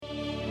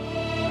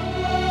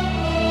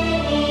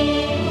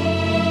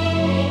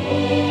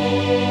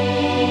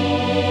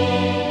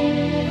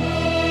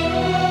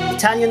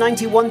Italia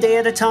 91 day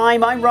at a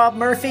time. I'm Rob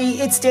Murphy.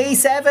 It's day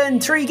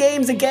 7, 3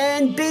 games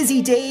again, busy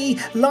day,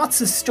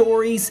 lots of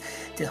stories.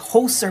 The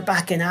hosts are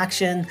back in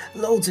action,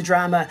 loads of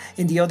drama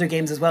in the other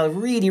games as well.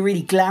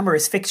 Really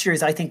glamorous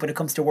fixtures, I think, when it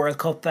comes to World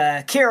Cup.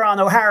 Kieran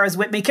O'Hara's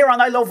with me.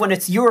 Kieran, I love when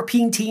it's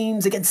European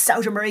teams against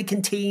South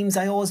American teams.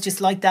 I always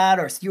just like that,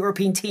 or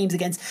European teams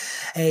against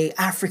a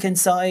African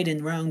side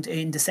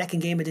in the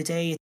second game of the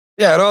day.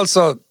 Yeah, it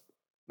also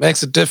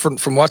makes it different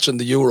from watching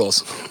the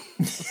Euros.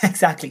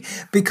 Exactly,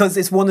 because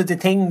it's one of the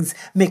things,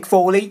 Mick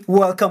Foley,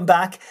 welcome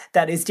back,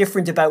 that is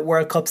different about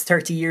World Cups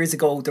 30 years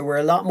ago. There were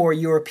a lot more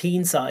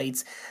European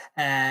sides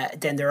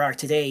than there are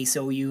today.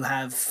 So you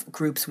have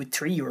groups with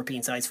 3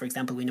 European sides, for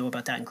example. We know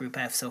about that in Group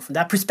F. So from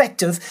that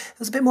perspective,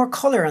 there's a bit more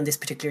colour on this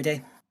particular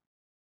day.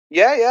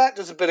 Yeah,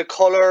 there's a bit of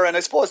colour. And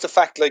I suppose the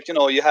fact,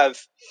 you had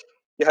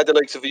the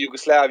likes of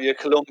Yugoslavia,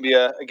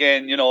 Colombia.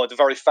 Again, the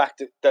very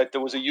fact that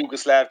there was a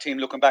Yugoslav team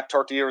looking back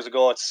 30 years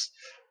ago,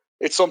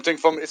 it's something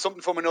from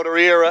another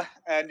era,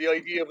 and the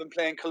idea of them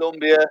playing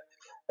Colombia,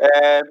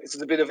 it's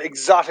a bit of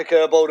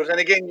exotica about it. And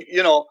again,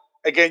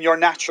 your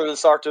natural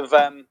sort of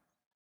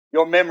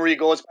your memory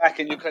goes back,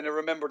 and you kind of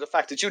remember the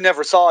fact that you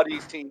never saw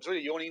these teams.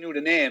 Really, you only knew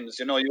the names.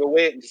 You were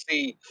waiting to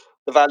see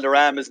the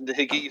Valderramas and the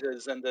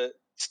Higuitas and the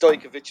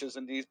Stojkovic's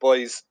and these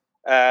boys,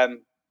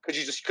 because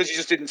you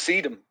just didn't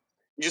see them.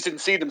 You just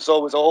didn't see them. So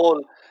it was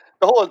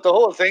the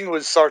whole thing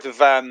was sort of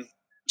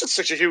just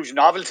such a huge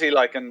novelty,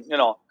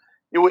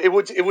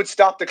 it would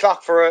stop the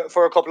clock for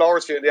a couple of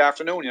hours for you in the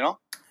afternoon,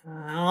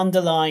 On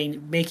the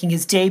line, making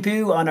his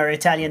debut on our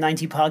Italia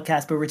 90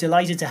 podcast, but we're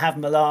delighted to have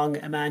him along,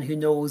 a man who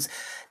knows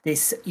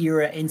this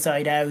era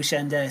inside out,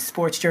 and a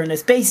sports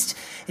journalist based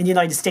in the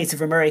United States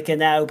of America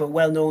now, but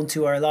well known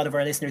to a lot of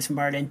our listeners from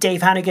Ireland.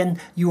 Dave Hannigan,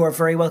 you are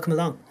very welcome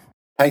along.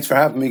 Thanks for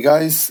having me,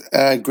 guys.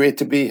 Great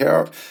to be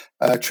here.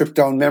 Trip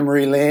down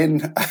memory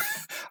lane.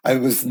 I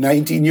was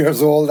 19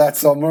 years old that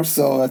summer,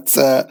 so it's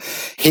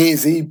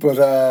hazy, but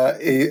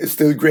it's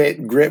still great,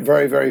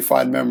 very, very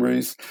fond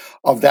memories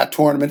of that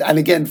tournament. And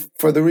again,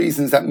 for the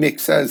reasons that Mick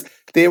says,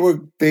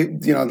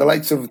 the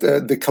likes of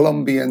the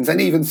Colombians and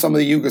even some of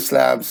the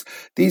Yugoslavs,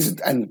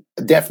 and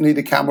definitely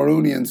the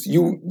Cameroonians,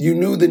 you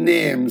knew the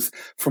names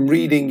from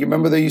reading. You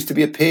remember there used to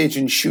be a page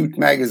in Shoot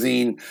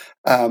magazine,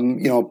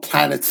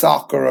 Planet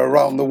Soccer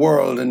around the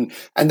world, and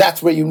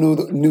that's where you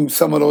knew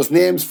some of those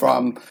names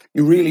from.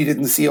 You really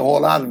didn't see a whole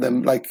lot of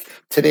them. Like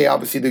today,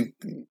 obviously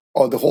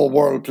the whole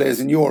world plays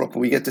in Europe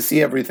and we get to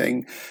see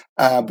everything.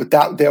 But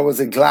that there was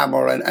a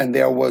glamour and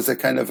there was a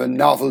kind of a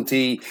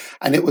novelty,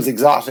 and it was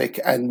exotic,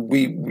 and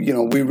we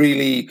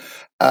really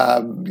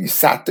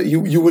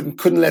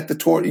couldn't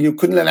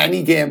let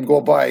any game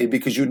go by,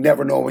 because you'd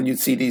never know when you'd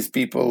see these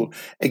people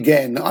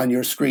again on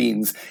your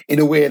screens, in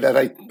a way that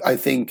I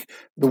think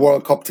the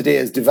World Cup today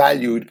is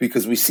devalued,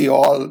 because we see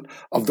all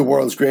of the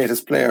world's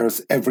greatest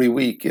players every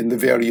week in the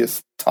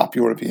various top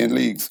European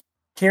leagues.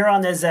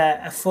 Kieran has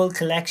a full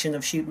collection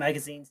of Shoot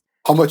magazines.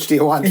 How much do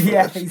you want?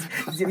 Yeah,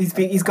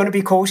 he's going to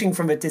be quoting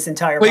from it this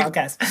entire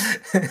podcast.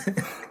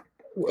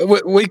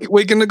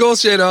 we can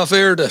negotiate off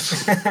air, Dave.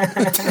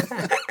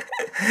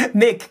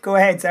 Mick, go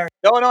ahead. Sorry.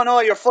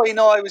 No, you're fine.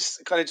 No, I was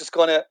kind of just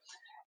going to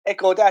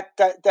echo that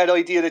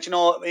idea that,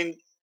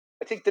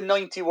 I think the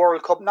 90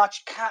 World Cup,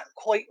 can't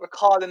quite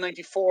recall the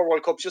 94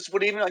 World Cup,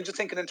 but even I'm just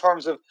thinking in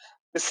terms of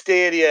the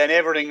stadia and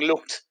everything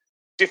looked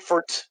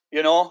different,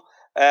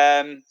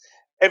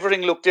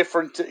 everything looked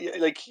different.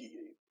 Like,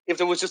 if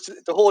there was just,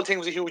 the whole thing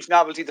was a huge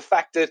novelty. The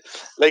fact that,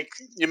 like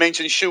you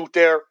mentioned, Shoot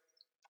there,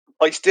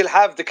 I still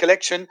have the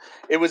collection.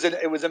 It was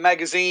a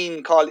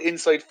magazine called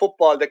Inside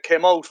Football that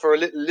came out for a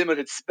little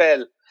limited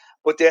spell,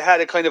 but they had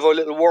a kind of a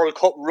little World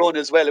Cup run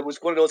as well. It was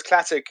one of those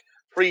classic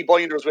free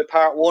binders with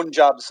Part 1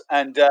 jobs,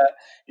 and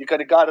you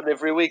kind of got it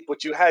every week.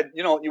 But you had,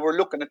 you were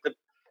looking at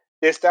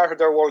they started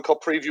their World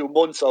Cup preview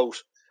months out.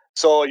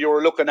 So you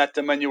were looking at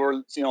them and you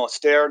were,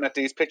 staring at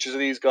these pictures of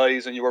these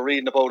guys, and you were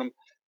reading about them,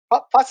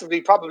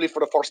 probably for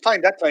the first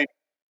time that time.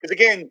 Because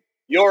again,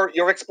 your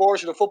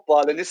exposure to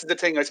football, and this is the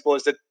thing, I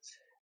suppose, that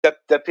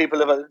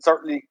people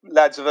certainly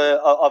lads of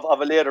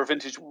a later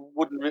vintage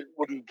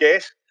wouldn't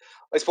get,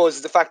 I suppose,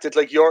 is the fact that,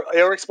 like,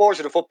 your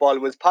exposure to football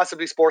was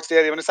possibly Sports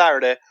Stadium on a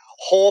Saturday,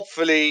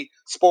 hopefully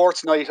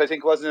Sports Night, I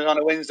think, wasn't it, on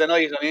a Wednesday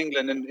night on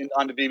England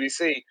on the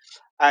BBC,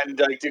 and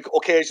the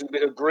occasional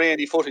bit of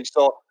grainy footage.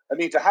 So I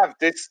mean, to have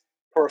this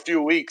for a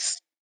few weeks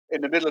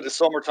in the middle of the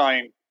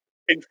summertime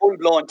in full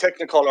blown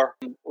Technicolor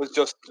was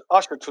just,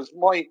 it was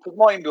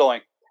mind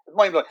blowing.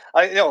 Mind-blowing.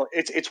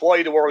 It's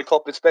why the World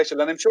Cup is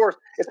special, and I'm sure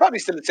it's probably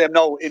still the same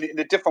now in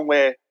a different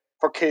way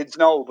for kids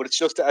now. But it's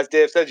just, as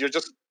Dave said, you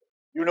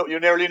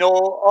nearly know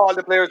all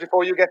the players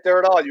before you get there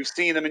at all. You've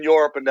seen them in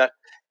Europe, and that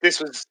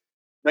this was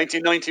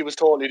 1990 was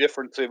totally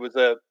different. It was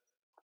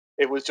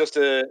just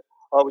a,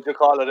 how would you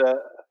call it?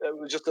 It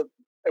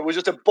was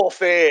just a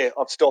buffet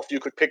of stuff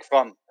you could pick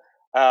from.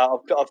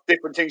 of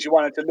different things you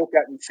wanted to look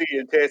at and see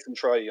and taste and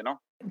try, you know.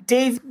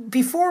 Dave,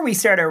 before we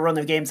start our run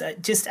of games,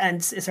 and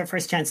it's our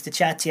first chance to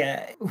chat to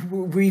you,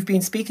 we've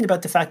been speaking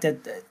about the fact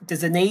that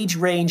there's an age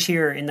range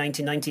here in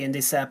 1990 in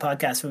this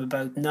podcast from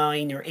about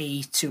 9 or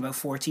 8 to about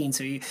 14.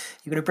 So you're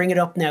going to bring it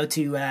up now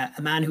to a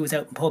man who was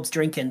out in pubs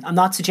drinking. I'm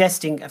not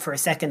suggesting for a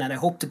second, and I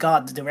hope to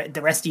God that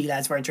the rest of you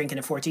lads weren't drinking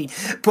at 14,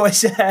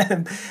 but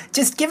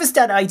just give us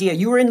that idea.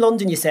 You were in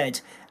London, you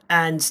said,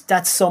 and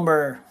that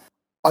summer...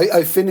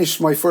 I finished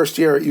my first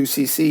year at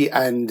UCC,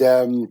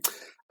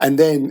 and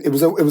then it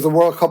was a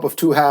World Cup of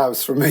two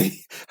halves for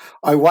me.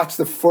 I watched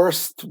the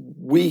first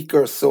week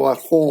or so at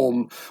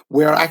home,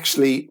 where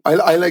actually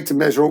I like to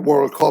measure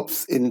World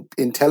Cups in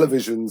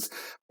televisions.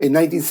 In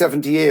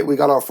 1978, we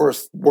got our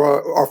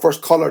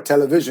first color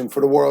television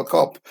for the World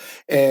Cup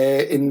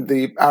in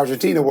the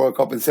Argentina World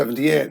Cup in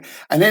 '78,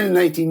 and then in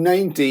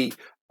 1990,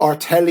 our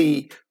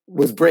telly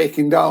was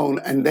breaking down,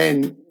 and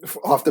then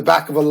off the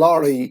back of a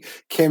lorry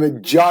came a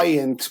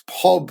giant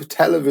pub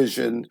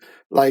television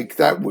like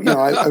that. You know,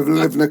 I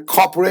lived in a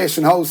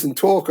corporation house in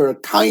Toker, a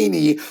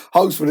tiny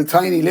house with a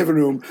tiny living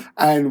room,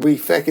 and we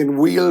fucking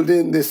wheeled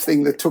in this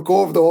thing that took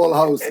over the whole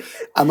house.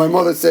 And my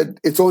mother said,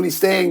 "It's only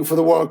staying for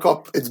the World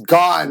Cup. It's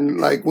gone,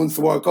 like, once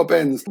the World Cup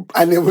ends."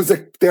 And there was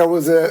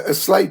a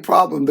slight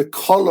problem. The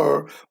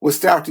colour was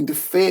starting to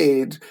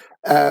fade.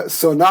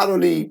 So not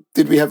only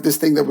did we have this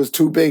thing that was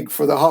too big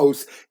for the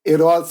house,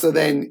 it also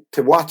then,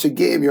 to watch a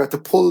game, you had to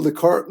pull the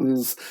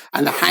curtains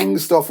and hang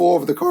stuff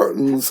over the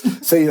curtains.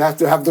 So you have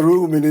to have the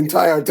room in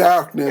entire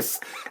darkness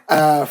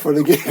for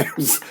the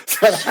games.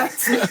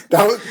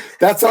 So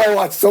that's how I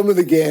watched some of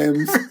the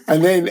games.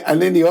 And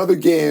then the other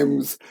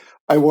games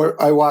I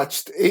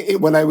watched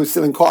when I was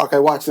still in Cork. I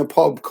watched in a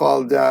pub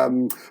called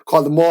the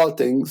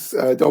Maltings,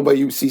 down by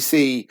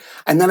UCC,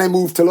 and then I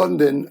moved to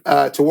London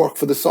to work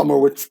for the summer,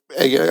 which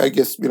I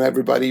guess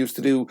everybody used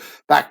to do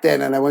back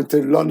then. And I went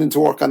to London to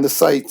work on the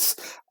sites,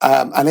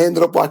 and I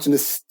ended up watching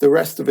the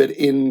rest of it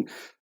in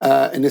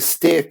an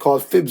estate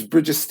called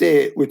Phibbsbridge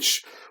Estate,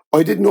 which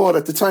I didn't know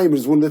at the time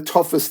was one of the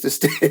toughest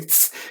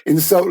estates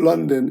in South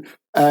London.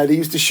 They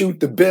used to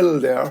shoot the Bill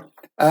there.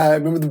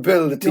 Remember the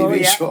Bill, the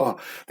TV show?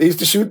 They used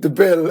to shoot the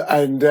Bill,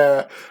 and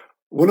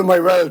one of my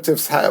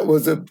relatives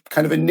was a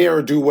kind of a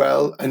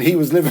ne'er-do-well, and he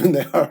was living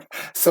there.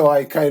 So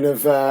I kind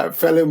of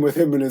fell in with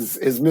him and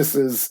his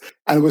missus.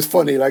 And it was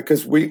funny, like,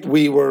 because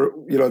we were,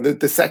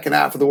 the second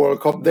half of the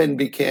World Cup then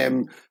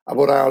became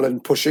about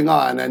Ireland pushing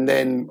on, and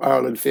then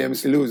Ireland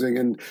famously losing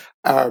and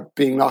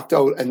being knocked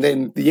out. And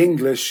then the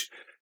English,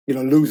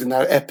 losing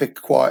that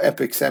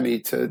epic semi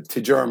to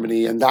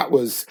Germany. And that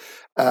was...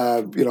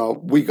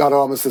 we got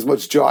almost as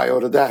much joy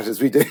out of that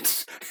as we did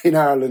in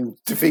Ireland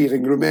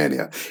defeating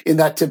Romania in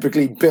that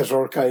typically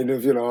bitter kind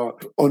of,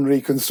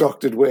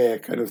 unreconstructed way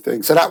kind of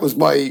thing. So that was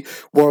my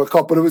World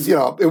Cup. But it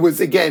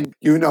was again,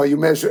 you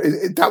measure,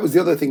 that was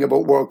the other thing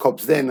about World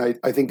Cups then.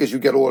 I think as you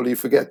get older, you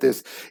forget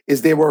this,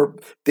 is they were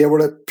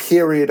a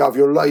period of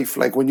your life.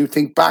 Like when you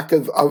think back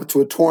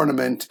to a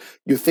tournament,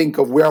 you think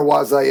of where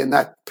was I in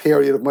that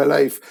period of my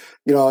life?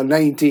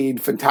 19,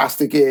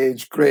 fantastic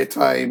age, great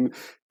time.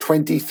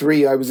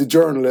 23, I was a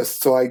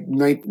journalist, so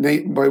my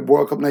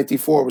World Cup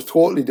 94 was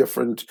totally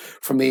different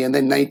for me. And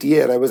then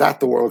 98, I was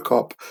at the World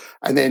Cup.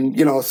 And then,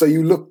 so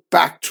you look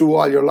back through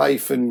all your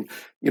life and,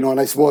 and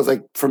I suppose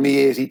like for me,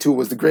 82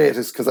 was the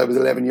greatest because I was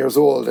 11 years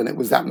old and it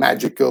was that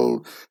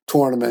magical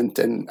tournament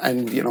and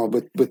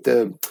with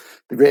the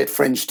great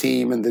French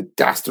team and the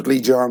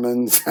dastardly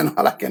Germans and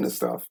all that kind of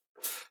stuff.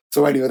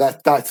 So anyway,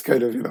 that's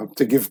kind of,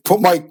 to put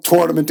my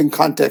tournament in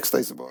context,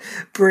 I suppose.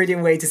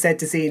 Brilliant way to set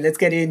the scene. Let's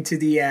get into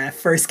the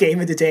first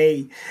game of the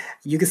day,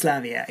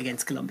 Yugoslavia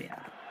against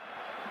Colombia.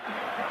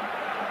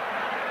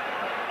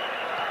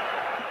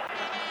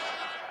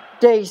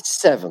 Day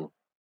 7,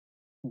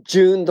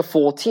 June the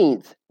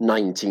 14th,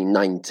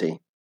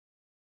 1990.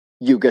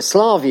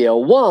 Yugoslavia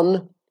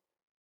 1,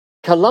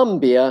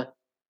 Colombia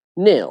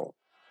 0.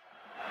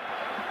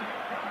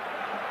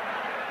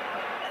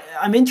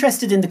 I'm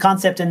interested in the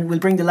concept, and we'll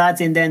bring the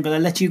lads in then, but I'll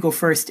let you go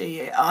first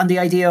on the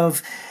idea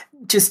of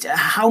just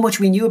how much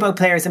we knew about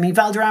players. I mean,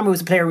 Valderrama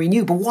was a player we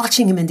knew, but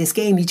watching him in this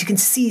game, you can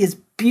see his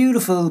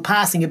beautiful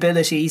passing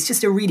ability. He's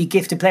just a really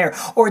gifted player.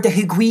 Or the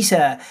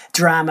Higuita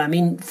drama. I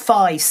mean,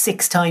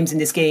 5-6 times in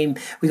this game,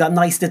 we got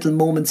nice little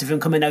moments of him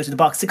coming out of the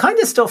box. The kind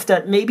of stuff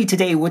that maybe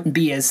today wouldn't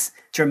be as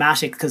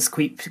dramatic because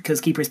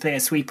keepers play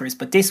as sweepers,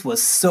 but this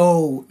was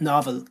so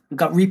novel. We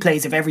got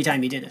replays of every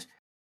time he did it.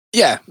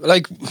 Yeah,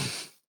 like...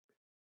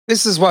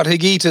 This is what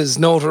Higuita's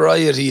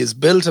notoriety is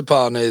built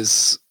upon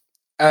is,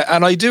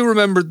 and I do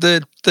remember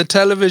the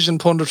television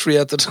punditry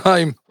at the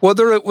time,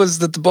 whether it was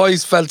that the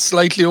boys felt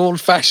slightly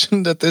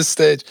old-fashioned at this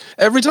stage.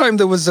 Every time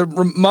there was a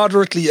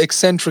moderately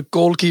eccentric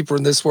goalkeeper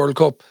in this World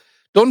Cup,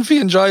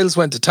 Dunphy and Giles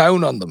went to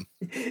town on them.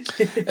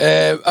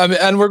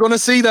 And we're going to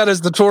see that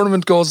as the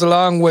tournament goes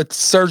along with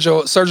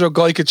Sergio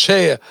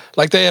Goycochea.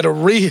 Like they had a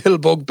real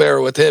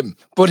bugbear with him.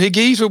 But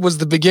Higuita was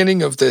the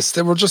beginning of this.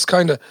 They were just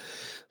kind of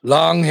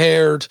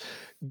long-haired,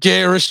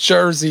 garish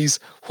jerseys.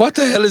 What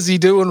the hell is he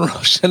doing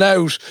rushing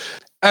out?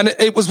 And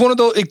it was one of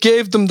those, it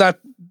gave them that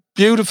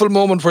beautiful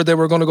moment where they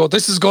were going to go,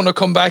 this is going to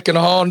come back and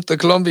haunt the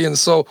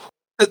Colombians. So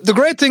the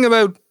great thing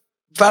about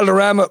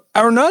Valderrama,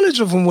 our knowledge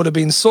of him would have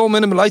been so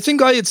minimal. I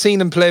think I had seen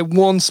him play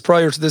once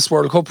prior to this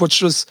World Cup,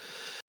 which was,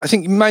 I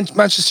think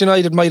Manchester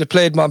United might have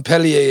played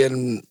Montpellier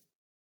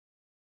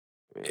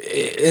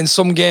in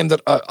some game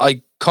that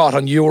I caught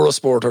on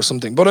Eurosport or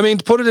something. But I mean,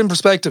 to put it in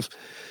perspective,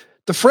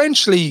 the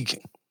French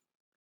league,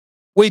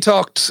 we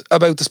talked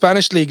about the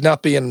Spanish league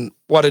not being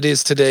what it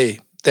is today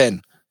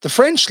then. The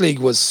French league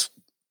was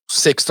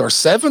 6th or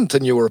 7th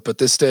in Europe at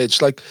this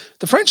stage. Like,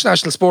 the French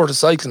national sport is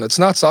cycling, it's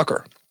not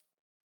soccer.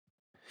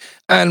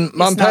 And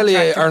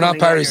Montpellier are not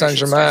Paris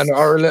Saint-Germain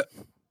or...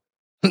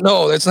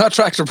 No, it's not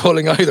tractor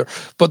pulling either.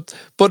 But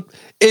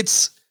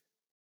it's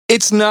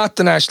not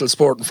the national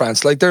sport in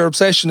France. Like, their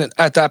obsession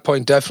at that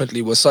point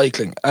definitely was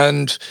cycling.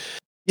 And,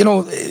 you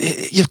know,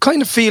 you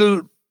kind of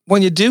feel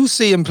when you do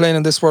see him playing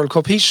in this World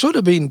Cup, he should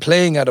have been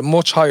playing at a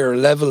much higher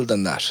level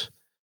than that.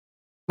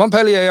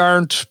 Montpellier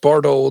aren't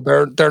Bordeaux.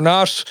 They're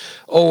not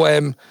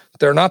OM.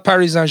 They're not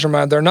Paris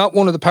Saint-Germain. They're not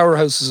one of the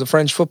powerhouses of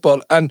French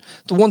football. And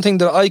the one thing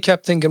that I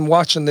kept thinking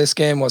watching this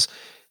game was,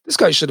 this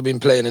guy should have been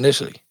playing in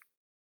Italy.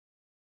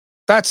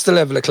 That's the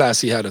level of class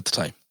he had at the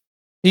time.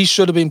 He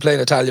should have been playing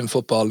Italian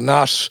football,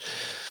 not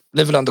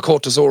living on the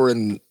Côte d'Azur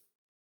in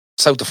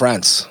south of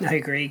France. I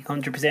agree,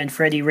 100%.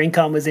 Freddie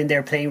Rincon was in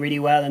there playing really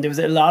well, and there was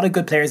a lot of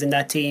good players in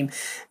that team.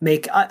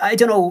 I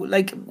don't know,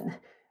 like...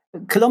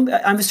 Colombia,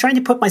 I was trying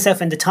to put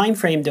myself in the time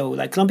frame though.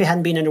 Like, Colombia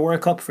hadn't been in a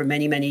World Cup for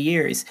many, many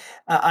years.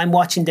 I'm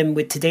watching them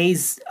with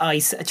today's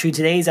eyes,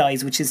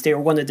 which is they're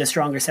one of the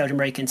stronger South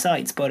American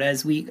sides. But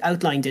as we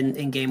outlined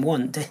in game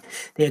one,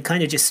 they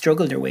kind of just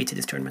struggled their way to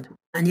this tournament,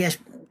 and yet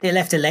they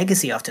left a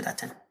legacy after that.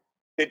 Then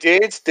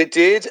they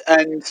did,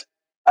 and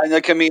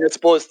like, I mean, I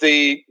suppose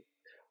the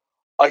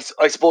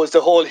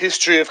whole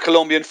history of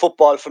Colombian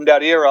football from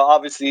that era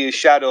obviously is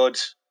shadowed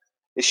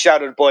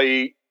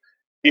by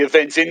the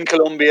events in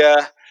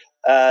Colombia.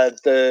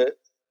 The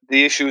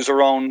issues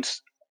around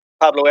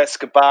Pablo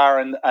Escobar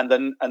and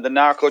the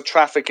narco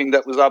trafficking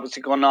that was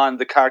obviously going on,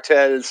 the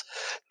cartels,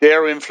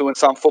 their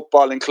influence on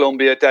football in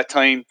Colombia at that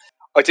time.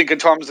 I think in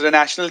terms of the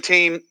national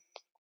team,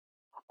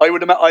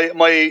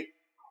 my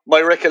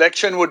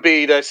recollection would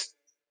be that,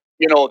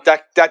 you know,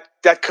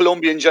 that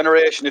Colombian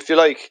generation, if you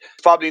like,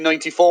 probably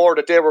 94,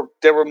 that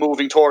they were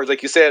moving towards.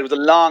 Like you said, it was a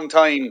long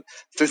time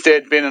since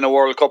they'd been in a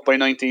World Cup by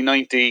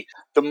 1990.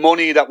 The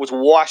money that was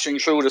washing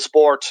through the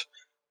sport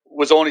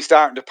was only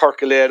starting to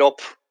percolate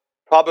up,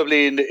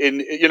 probably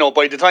in you know,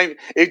 by the time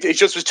it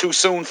just was too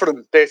soon for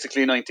them,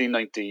 basically, in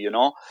 1990, you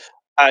know,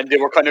 and they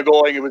were kind of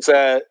going. It was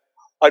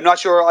I'm not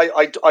sure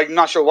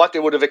what they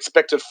would have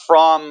expected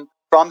from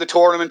the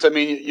tournament. I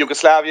mean,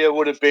 Yugoslavia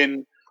would have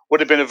been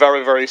a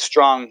very, very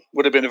strong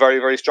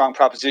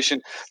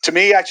proposition to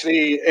me,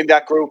 actually, in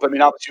that group. I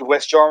mean, obviously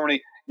West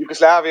Germany,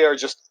 Yugoslavia are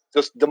just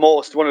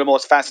one of the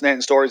most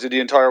fascinating stories of the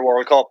entire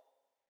World Cup,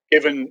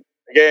 given,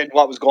 again,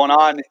 what was going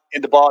on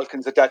in the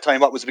Balkans at that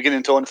time, what was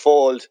beginning to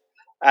unfold,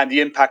 and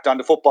the impact on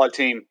the football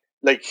team.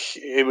 Like,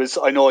 it was,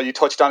 I know you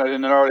touched on it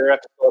in an earlier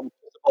episode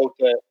about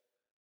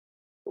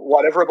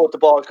whatever about the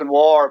Balkan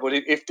War, but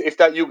if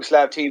that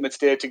Yugoslav team had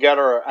stayed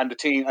together, and the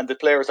team and the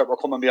players that were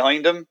coming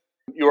behind them,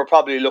 you were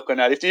probably looking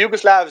at, if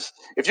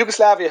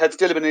Yugoslavia had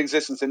still been in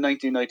existence in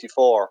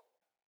 1994,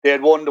 they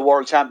had won the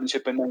World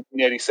Championship in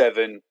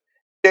 1987.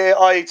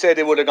 I'd say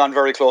they would have gone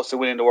very close to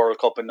winning the World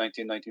Cup in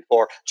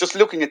 1994. Just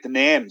looking at the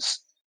names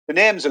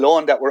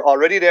alone that were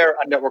already there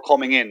and that were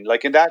coming in.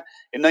 Like, in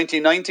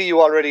 1990, you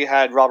already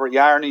had Robert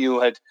Yarni, you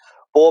had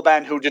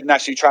Boban, who didn't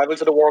actually travel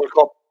to the World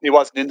Cup. He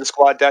wasn't in the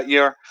squad that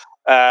year.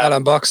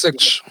 Alan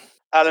Boksic.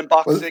 Well,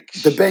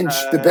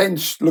 the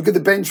bench. Look at the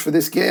bench for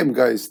this game,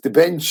 guys. The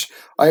bench.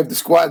 I have the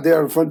squad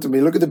there in front of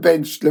me. Look at the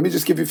bench. Let me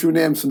just give you a few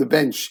names from the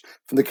bench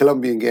from the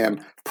Colombian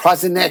game.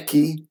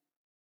 Prazinecki,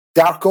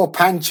 Darko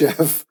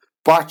Panchev,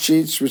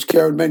 Bocic, which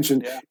Karen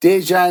mentioned,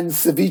 Dejan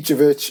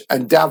Savicevic,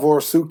 and Davor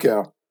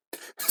Suker.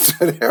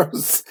 So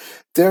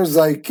there's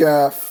like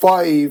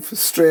 5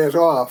 straight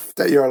off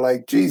that you're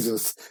like,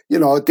 Jesus, you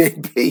know,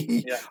 they'd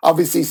be. Yeah.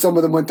 Obviously, some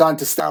of them went on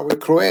to start with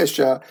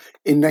Croatia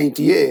in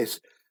 '98.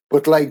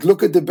 But, like,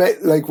 look at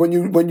like when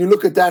you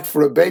look at that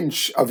for a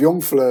bench of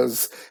young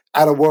fellas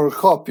at a World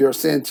Cup, you're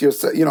saying to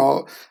yourself, you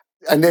know,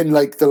 and then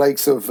like the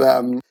likes of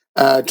Dragan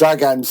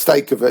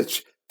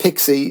Stajkovic,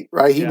 Pixie,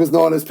 right? He was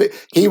known as,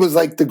 he was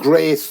like the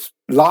great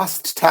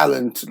lost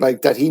talent,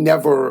 like that he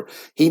never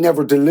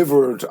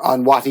delivered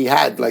on what he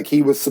had. Like,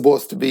 he was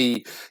supposed to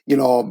be, you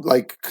know,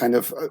 like, kind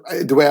of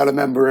the way I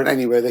remember it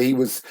anyway, that he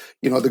was,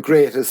 you know, the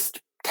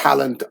greatest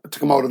talent to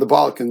come out of the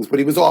Balkans, but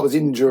he was always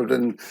injured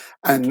and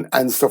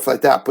stuff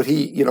like that. But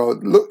he, you know,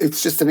 look,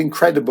 it's just an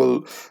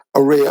incredible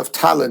array of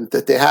talent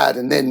that they had.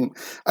 And then,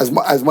 as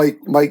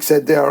Mike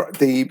said there,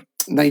 they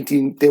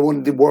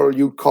won the World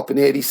Youth Cup in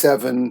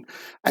 '87,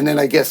 and then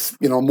I guess,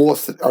 you know,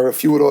 most or a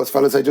few of those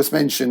fellas I just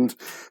mentioned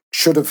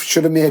should have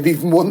maybe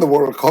even won the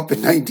World Cup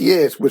in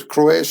 '98 with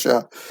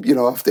Croatia. You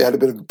know, if they had a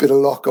bit of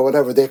luck or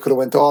whatever, they could have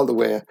went all the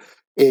way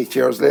 8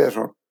 years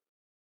later.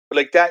 But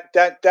like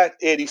that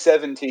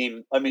 87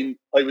 team, I mean,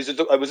 I was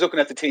looking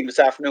at the team this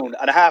afternoon,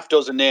 and a half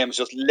dozen names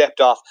just leapt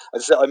off.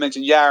 As I said, I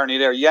mentioned Yarny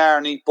there.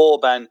 Yarny,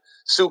 Boban,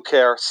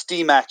 Suker,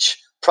 Stimac,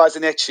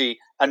 Prazinecki,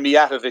 and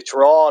Mijatovic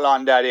were all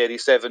on that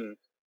 87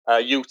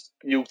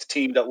 youth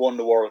team that won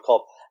the World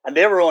Cup. And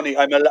they were only,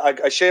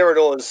 I share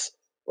those,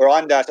 we're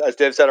on that, as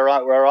Dave said,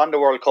 we're on the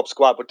World Cup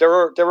squad, but they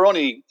were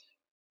only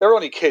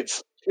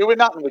kids. You were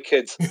nothing with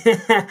kids.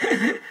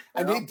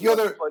 And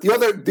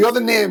the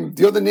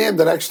other name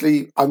that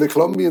actually on the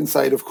Colombian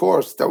side, of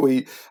course,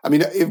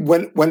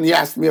 when you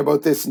asked me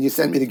about this and you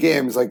sent me the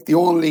games, like the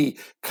only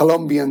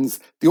Colombians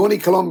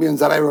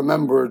that I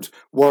remembered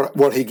were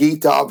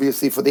Higuita,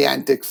 obviously for the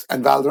antics,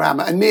 and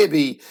Valderrama, and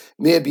maybe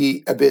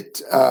a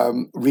bit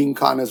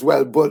Rincon as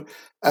well, but.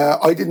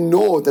 I didn't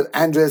know that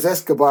Andres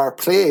Escobar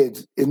played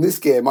in this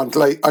game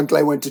until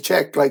I went to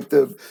check, like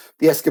the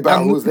Escobar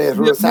who was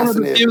later assassinated.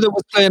 One of the few that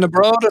was playing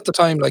abroad at the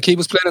time, like he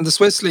was playing in the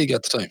Swiss league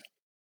at the time.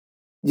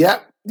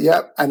 Yeah,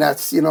 and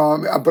that's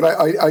but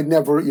I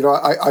never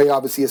I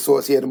obviously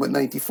associate him with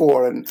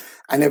 '94 and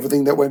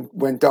everything that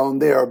went down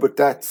there. But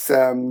that's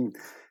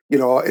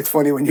it's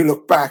funny when you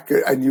look back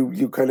and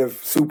you kind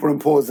of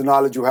superimpose the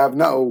knowledge you have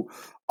now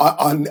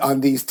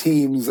on these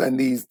teams and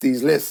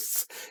these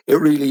lists. It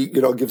really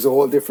gives a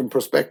whole different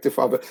perspective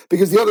of it.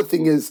 Because the other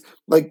thing is,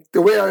 like,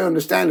 the way I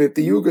understand it,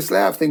 the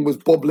Yugoslav thing was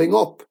bubbling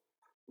up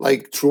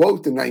like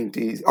throughout the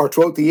 90s or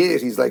throughout the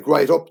 80s, like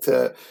right up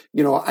to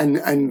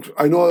and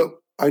I know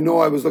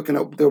I was looking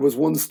at, there was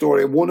one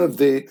story, one of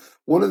the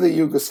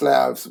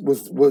Yugoslavs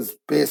was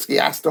basically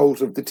asked out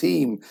of the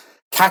team.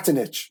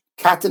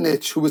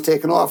 Katanic, who was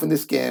taken off in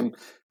this game,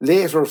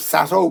 later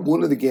sat out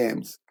one of the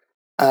games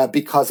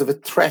because of a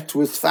threat to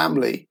his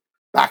family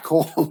back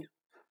home.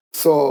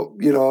 So,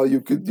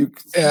 you could.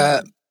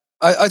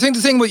 I think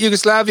the thing with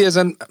Yugoslavia is,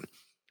 and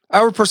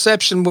our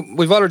perception,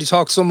 we've already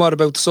talked somewhat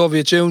about the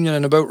Soviet Union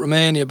and about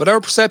Romania, but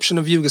our perception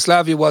of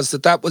Yugoslavia was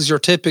that was your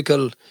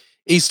typical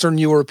Eastern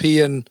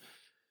European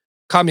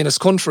communist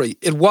country.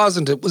 It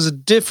wasn't. It was a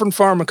different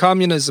form of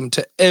communism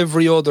to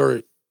every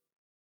other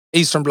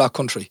Eastern Bloc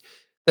country.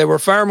 They were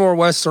far more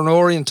Western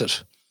oriented.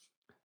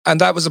 And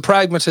that was a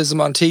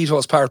pragmatism on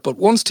Tito's part. But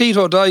once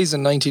Tito dies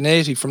in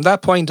 1980, from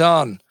that point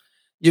on,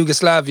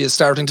 Yugoslavia is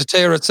starting to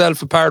tear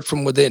itself apart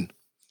from within.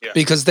 Yeah.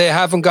 Because they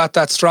haven't got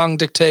that strong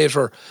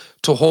dictator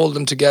to hold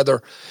them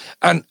together.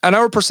 And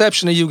our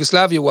perception of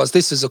Yugoslavia was,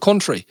 this is a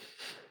country.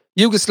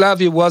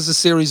 Yugoslavia was a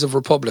series of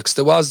republics.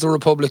 There was the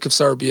Republic of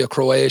Serbia,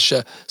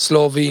 Croatia,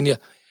 Slovenia.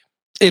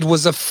 It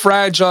was a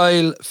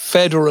fragile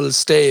federal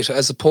state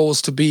as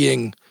opposed to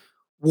being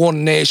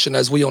one nation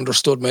as we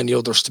understood many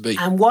others to be.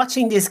 And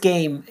watching this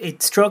game,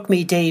 it struck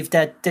me, Dave,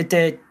 that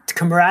the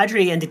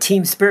camaraderie and the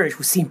team spirit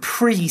seemed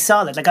pretty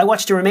solid. Like, I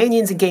watched the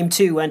Romanians in game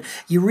 2 and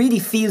you really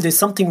feel there's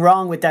something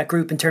wrong with that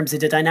group in terms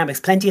of the dynamics.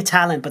 Plenty of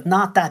talent, but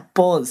not that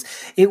buzz.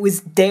 It was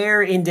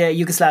there in the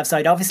Yugoslav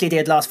side. Obviously, they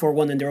had lost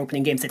 4-1 in their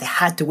opening games, that they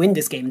had to win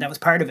this game, and that was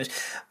part of it.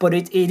 But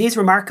it is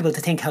remarkable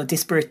to think how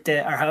disparate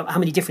or how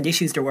many different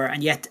issues there were,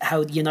 and yet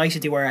how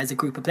united they were as a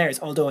group of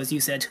players. Although, as you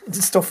said,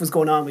 stuff was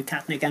going on with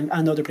Katanic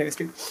and other players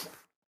too.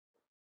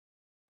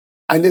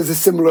 And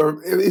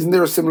isn't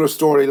there a similar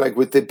story like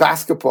with the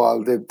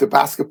basketball? The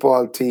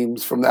basketball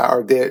teams from that,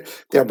 or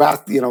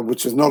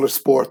which is another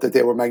sport that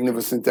they were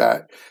magnificent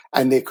at,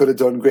 and they could have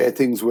done great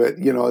things with.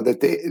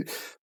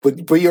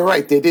 But you're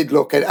right, they did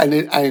look at,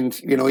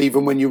 and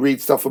even when you read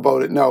stuff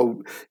about it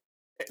now,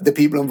 the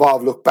people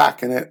involved look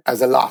back on it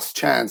as a lost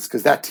chance,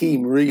 because that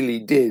team really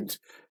did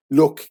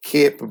look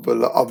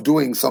capable of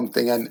doing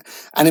something, and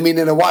I mean,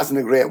 and it wasn't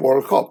a great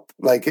World Cup,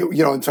 like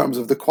in terms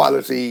of the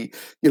quality.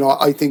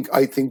 I think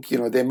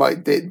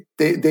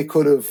they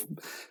could have,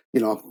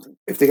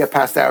 if they get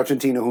past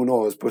Argentina, who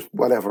knows? But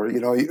whatever,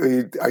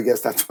 I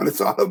guess that's what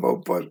it's all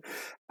about.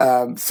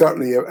 But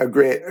certainly a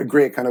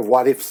great kind of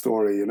what if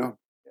story,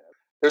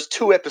 There's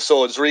 2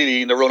 episodes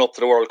really in the run up to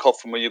the World Cup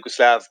from a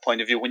Yugoslav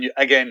point of view. When you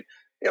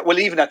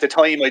even at the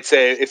time, I'd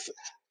say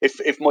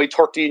if my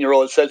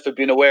 13-year-old self had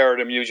been aware of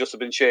them, you just have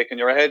been shaking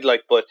your head,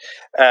 like. But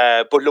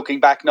looking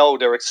back now,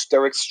 they're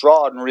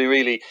extraordinary.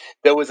 Really,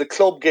 there was a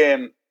club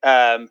game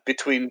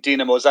between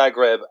Dinamo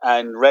Zagreb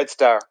and Red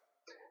Star.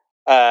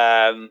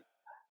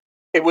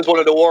 It was one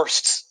of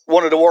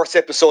the worst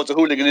episodes of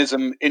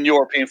hooliganism in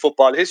European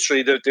football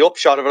history. The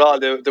upshot of it all,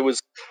 there was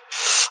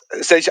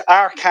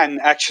Arkan,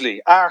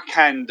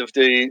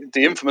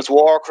 the infamous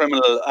war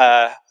criminal.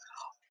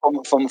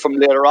 From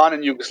later on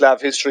in Yugoslav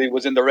history,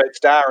 was in the Red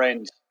Star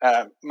end,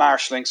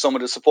 marshalling some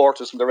of the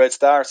supporters from the Red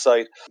Star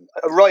side.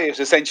 A riot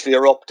essentially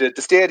erupted.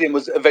 The stadium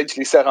was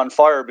eventually set on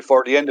fire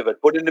before the end of it.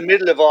 But in the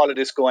middle of all of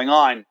this going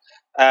on,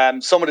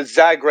 some of the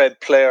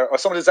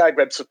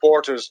Zagreb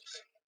supporters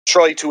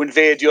tried to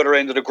invade the other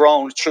end of the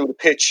ground through the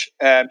pitch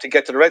to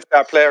get to the Red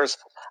Star players.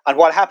 And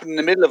what happened in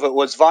the middle of it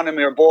was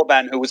Zvonimir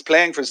Boban, who was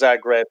playing for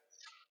Zagreb,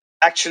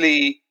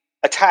 actually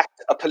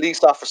attacked a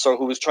police officer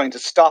who was trying to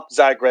stop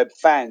Zagreb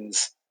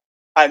fans.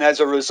 And as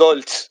a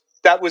result,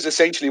 that was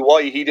essentially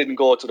why he didn't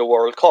go to the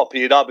World Cup.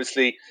 He'd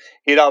obviously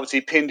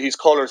pinned his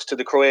colours to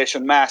the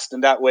Croatian mast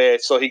in that way,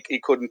 so he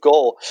couldn't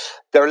go.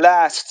 Their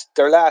last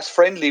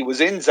friendly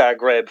was in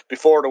Zagreb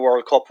before the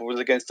World Cup. It was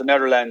against the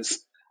Netherlands,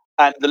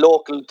 and the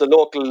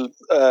local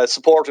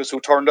supporters who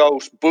turned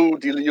out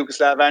booed the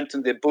Yugoslav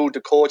anthem. They booed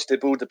the coach. They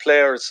booed the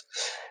players.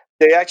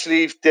 They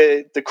actually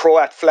the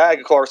Croat flag,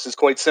 of course, is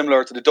quite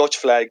similar to the Dutch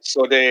flag,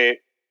 so they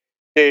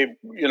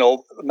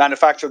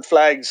manufactured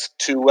flags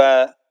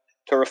to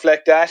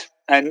reflect that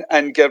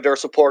and give their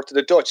support to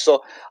the Dutch.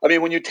 So I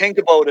mean, when you think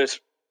about it,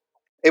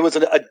 it was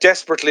a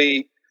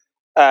desperately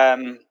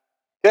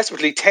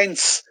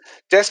tense,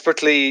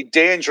 desperately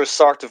dangerous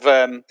sort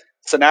of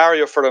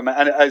scenario for them.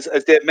 And as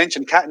Dave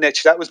mentioned,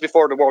 Katanec, that was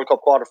before the World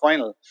Cup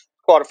quarterfinal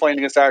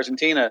against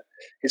Argentina.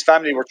 His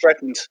family were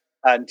threatened,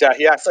 and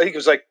he asked. I think it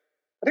was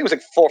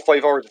like 4 or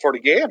 5 hours before the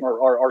game,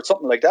 or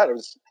something like that. It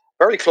was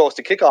very close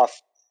to kickoff.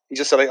 He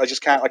just said,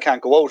 I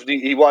can't go out.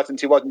 He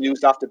wasn't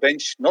used off the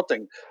bench,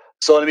 nothing.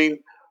 So I mean,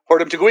 for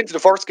them to go into the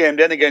first game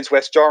then against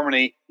West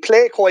Germany,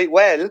 play quite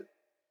well,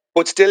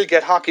 but still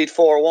get hockeyed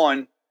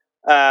 4-1.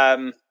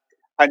 And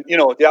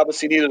they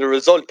obviously needed a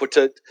result, but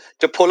to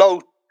pull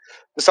out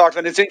the sort of,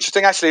 and it's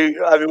interesting actually.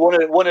 I mean,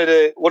 one of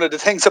the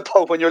things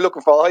about when you're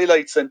looking for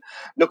highlights and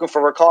looking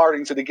for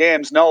recordings of the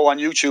games now on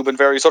YouTube and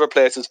various other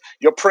places,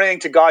 you're praying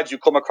to God you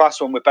come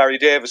across one with Barry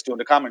Davis doing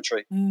the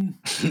commentary. And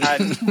the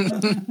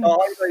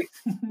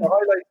highlights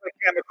I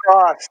came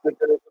across,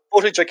 the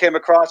footage I came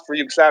across for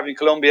Yugoslavia and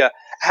Colombia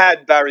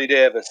had Barry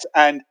Davis,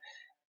 and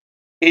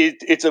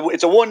it's a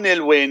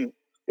 1-0 win.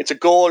 It's a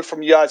goal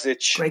from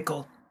Jazic. Great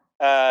goal.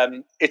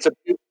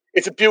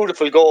 It's a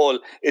beautiful goal.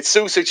 It's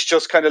Susic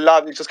just kind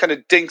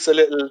of dinks a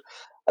little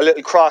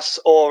cross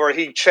over.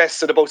 He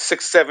chests it about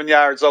 6-7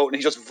 yards out, and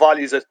he just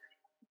volleys it.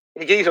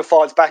 Higuita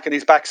falls back on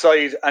his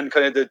backside, and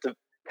kind of the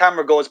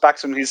camera goes back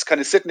to him. He's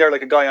kind of sitting there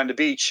like a guy on the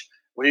beach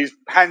with his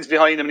hands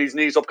behind him and his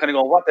knees up, kind of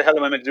going, "What the hell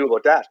am I meant to do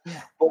about that?"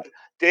 Yeah. But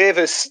Barry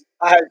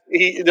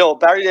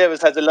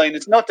Davis has a line.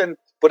 It's nothing,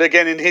 but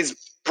again, in his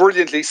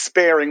brilliantly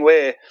sparing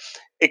way,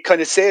 it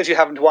kind of saves you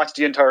having to watch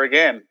the entire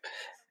game.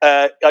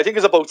 I think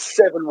it's about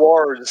 7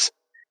 words.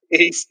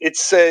 He just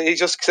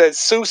says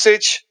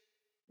Susic,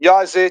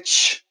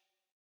 Jazic,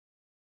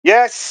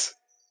 yes,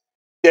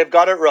 they've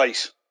got it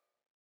right.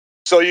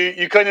 So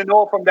you kind of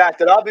know from that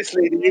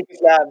obviously the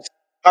Yugoslavs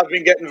have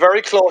been getting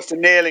very close to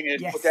nailing it,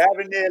 yes, but they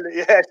haven't nailed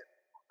it yet.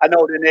 I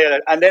know they nailed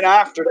it. And then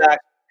after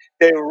that,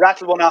 they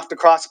rattle one off the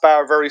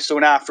crossbar very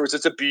soon afterwards.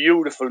 It's a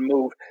beautiful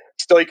move.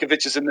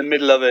 Stojkovic is in the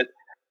middle of it.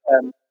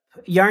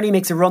 Jarni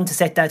makes a run to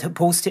set that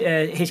post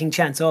hitting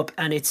chance up,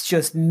 and it's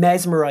just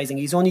mesmerising.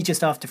 He's only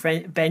just off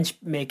the bench,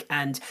 Mick,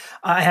 and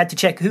I had to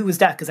check who was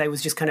that because I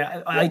was just kind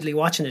of idly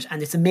watching it,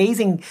 and it's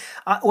amazing.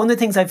 One of the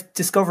things I've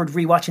discovered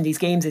rewatching these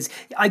games is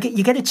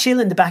you get a chill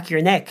in the back of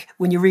your neck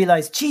when you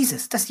realise,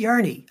 Jesus, that's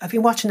Jarni. I've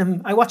been watching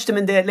him. I watched him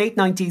in the late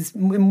 90s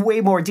in way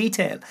more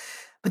detail.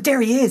 But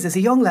there he is as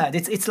a young lad.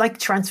 It's like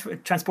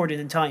transported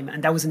in time,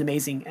 and that was an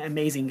amazing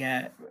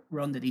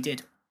run that he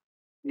did.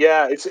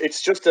 Yeah,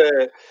 it's just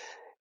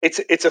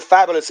It's a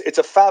fabulous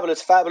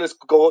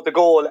goal. The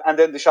goal, and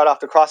then the shot off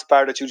the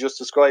crossbar that you just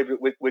described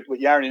with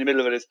Jarni in the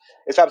middle of it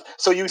is fabulous.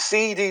 So you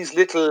see these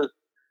little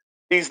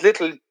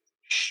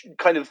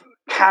kind of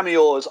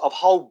cameos of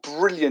how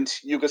brilliant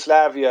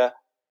Yugoslavia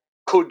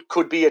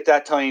could be at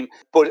that time.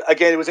 But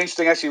again, it was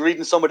interesting actually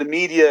reading some of the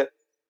media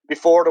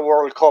before the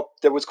World Cup.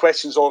 There was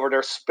questions over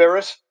their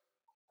spirit,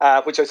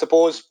 which I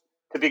suppose,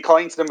 to be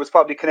kind to them, was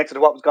probably connected to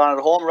what was going on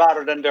at home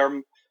rather than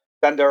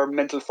their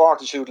mental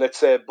fortitude, let's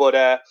say. But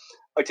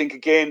I think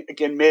again,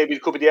 maybe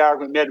it could be the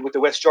argument made with the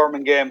West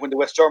German game when the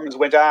West Germans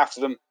went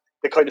after them.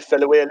 They kind of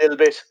fell away a little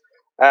bit,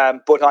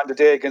 but on the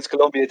day against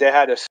Colombia, they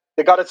had it.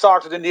 They got it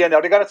sorted in the end.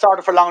 Now they got it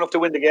sorted for long enough to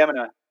win the game.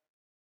 Anyway.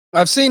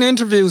 I've seen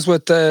interviews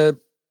with the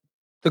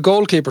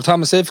goalkeeper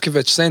Thomas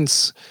Ivkovic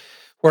since,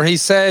 where he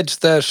said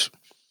that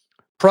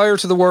prior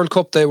to the World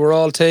Cup they were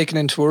all taken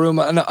into a room,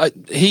 and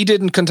he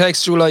didn't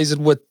contextualize it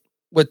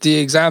with the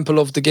example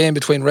of the game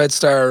between Red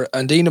Star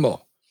and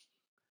Dinamo.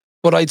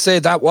 But I'd say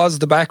that was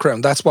the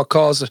background. That's what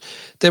caused it.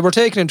 They were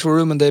taken into a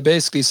room and they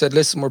basically said,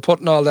 listen, we're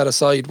putting all that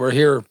aside. We're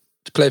here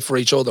to play for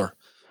each other.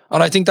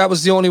 And I think that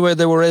was the only way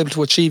they were able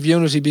to achieve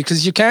unity,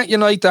 because you can't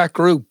unite that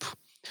group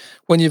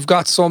when you've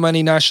got so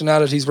many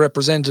nationalities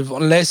represented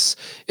unless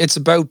it's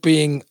about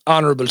being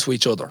honourable to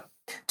each other.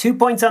 2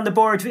 points on the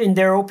board in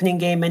their opening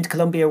game meant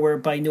Colombia were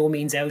by no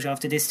means out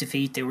after this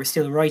defeat. They were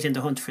still right in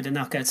the hunt for the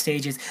knockout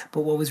stages.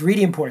 But what was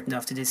really important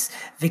after this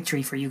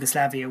victory for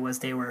Yugoslavia was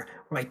they were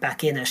right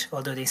back in it,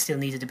 although they still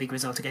needed a big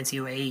result against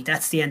UAE.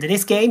 That's the end of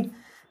this game.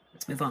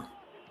 Let's move on.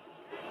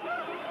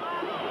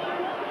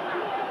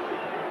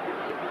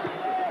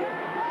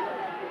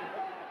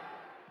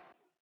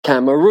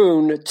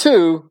 Cameroon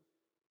 2,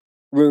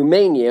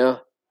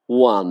 Romania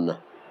 1.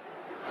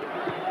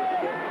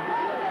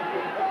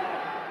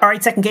 All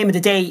right, second game of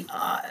the day.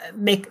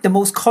 make the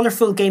most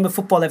colourful game of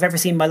football I've ever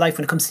seen in my life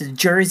when it comes to the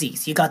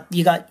jerseys. You got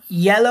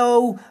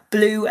yellow,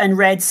 blue and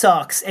red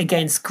socks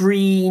against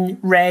green,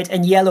 red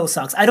and yellow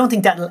socks. I don't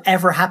think that'll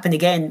ever happen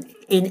again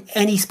in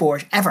any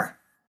sport, ever.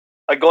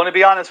 I'm going to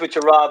be honest with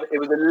you, Rob. It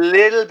was a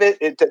little bit,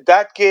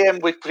 that game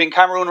between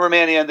Cameroon and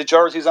Romania and the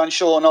jerseys on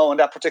show now in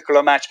that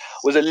particular match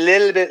was a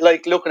little bit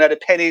like looking at a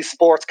Penny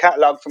Sports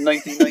catalogue from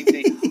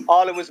 1990.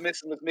 All it was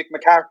missing was Mick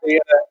McCarthy in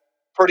a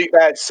pretty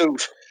bad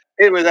suit.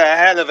 It was a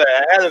hell of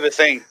a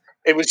thing.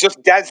 It was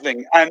just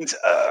dazzling. And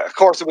of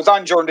course, it was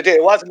on during the day.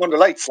 It wasn't under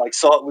lights,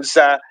 so it was,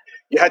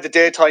 you had the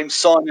daytime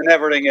sun and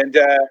everything. And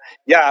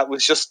it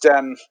was just,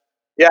 it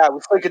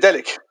was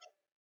psychedelic.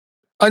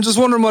 I'm just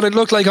wondering what it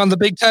looked like on the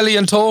big telly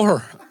in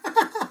Toher.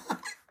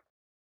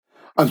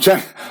 I'm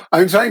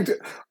trying to.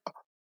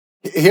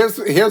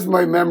 Here's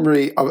my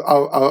memory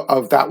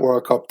of that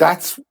World Cup.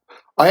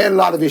 I had a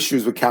lot of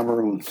issues with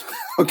Cameroon.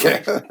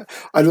 Okay,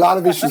 I had a lot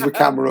of issues with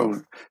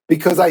Cameroon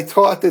because I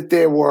thought that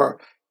they were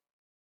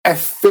a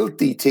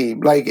filthy team.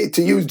 Like,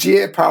 to use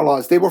GA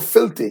parlance, they were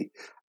filthy.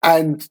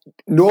 And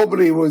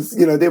nobody was,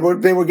 they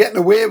were getting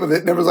away with it.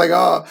 And everyone's like,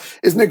 oh,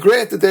 isn't it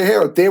great that they're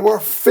here? They were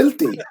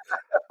filthy.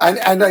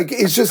 And like,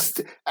 it's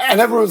just, and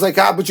everyone's like,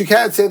 but you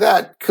can't say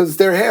that because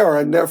they're here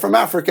and they're from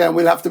Africa and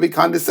we'll have to be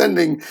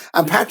condescending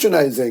and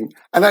patronizing.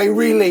 And I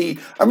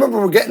remember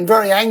we're getting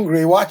very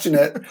angry watching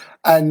it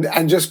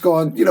and just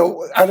going,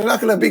 are they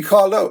not going to be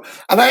called out?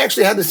 And I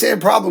actually had the same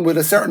problem with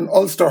a certain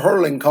Ulster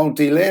hurling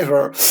county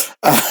later.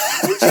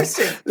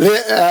 Interesting.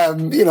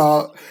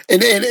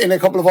 In a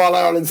couple of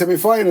All-Ireland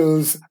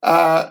semi-finals,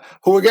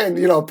 who again,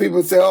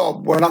 people say,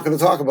 oh, we're not going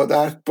to talk about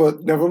that,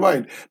 but never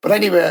mind. But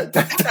anyway,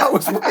 that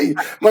was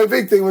my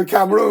big thing with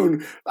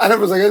Cameroon. And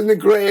everyone's like, isn't it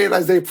great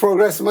as they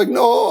progress? I'm like,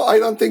 no, I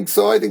don't think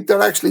so. I think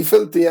they're actually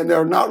filthy and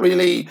they're not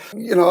really, if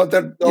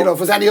it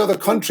was any other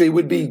country,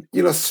 we'd be,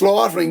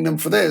 slaughtering them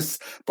for this.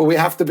 But we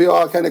have to be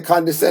all kind of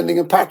condescending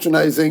and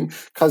patronizing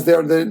because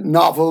they're the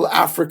novel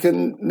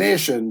African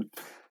nation.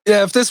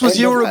 Yeah, if this was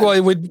Uruguay,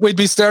 we'd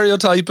be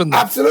stereotyping them.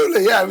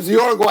 Absolutely, yeah. It was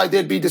Uruguay,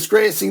 they'd be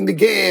disgracing the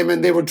game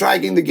and they were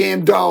dragging the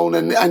game down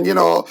and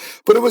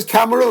but it was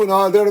Cameroon,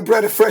 they're a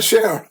breath of fresh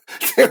air.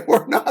 They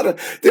were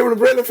a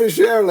breath of fresh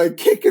air, like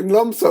kicking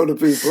lumps out of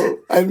people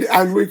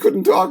and we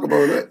couldn't talk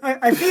about it.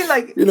 I feel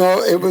like...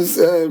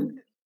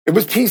 It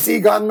was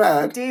PC gone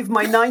mad. Dave,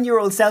 my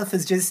 9-year-old self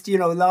has just,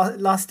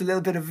 lost a little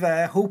bit of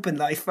hope in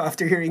life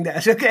after hearing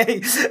that.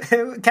 Okay.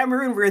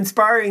 Cameroon were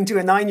inspiring to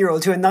a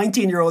 9-year-old, to a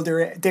 19-year-old.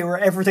 They were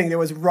everything that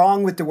was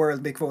wrong with the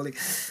world, Mick Foley.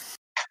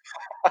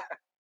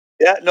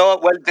 Yeah,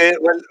 no,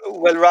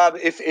 well, Rob,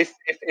 if it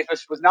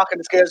was knocking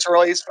the scales to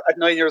rise at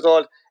 9 years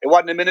old, it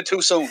wasn't a minute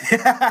too soon.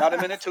 Not a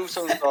minute too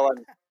soon. So,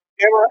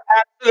 they were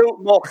absolute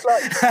muck.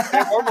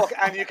 They were muck.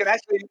 And you can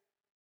actually...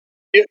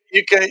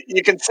 You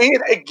can see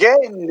it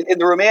again in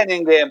the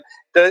Romanian game.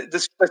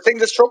 The thing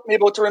that struck me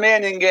about the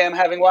Romanian game,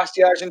 having watched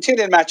the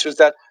Argentinian match, was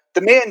that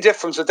the main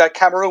difference was that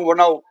Cameroon were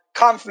now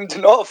confident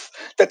enough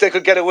that they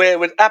could get away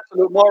with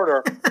absolute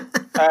murder.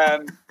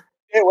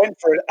 They went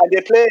for it, and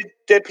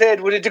they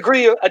played with a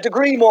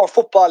degree more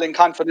footballing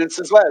confidence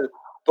as well.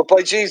 But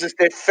by Jesus,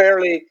 they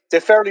fairly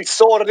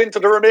sawed it into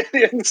the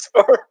Romanians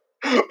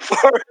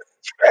for a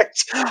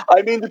stretch.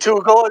 I mean, the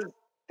two goals,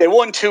 they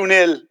won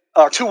 2-0.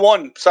 Or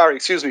 2-1,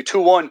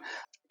 2-1.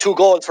 2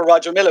 goals for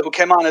Roger Milla, who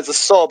came on as a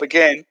sub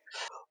again.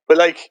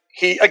 But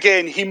he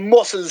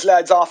muscles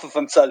lads off of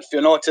himself,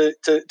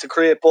 to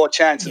create both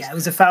chances. Yeah, it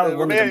was a foul.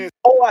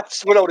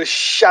 That's without a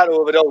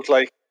shadow of a doubt.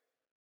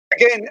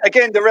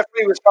 Again, the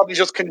referee was probably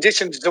just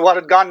conditioned to what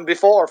had gone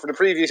before for the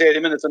previous 80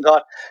 minutes and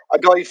thought a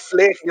guy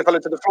flaking a fella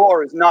to the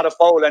floor is not a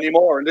foul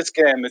anymore in this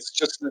game. It's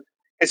just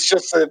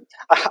a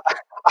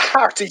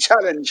hearty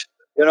challenge.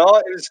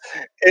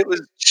 It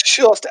was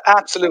just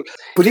absolute.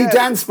 But he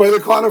danced by the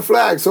corner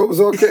flag, so it was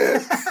okay.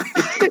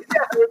 It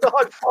was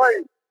all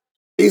fine.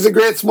 He's a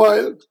great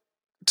smile.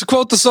 To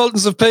quote the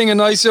Sultans of Ping, a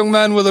nice young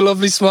man with a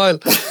lovely smile.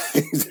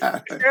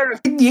 Exactly.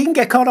 You didn't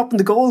get caught up in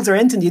the goals or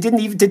anything.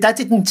 That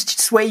didn't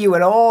sway you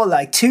at all.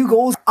 Like 2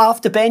 goals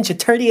off the bench at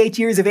 38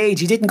 years of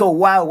age. You didn't go,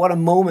 wow, what a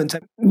moment.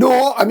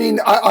 No, I mean,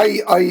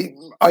 I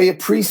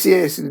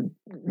appreciated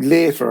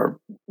later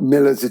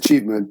Milla's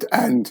achievement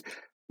and,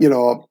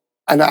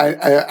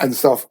 and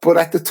stuff. But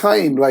at the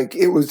time,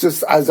 it was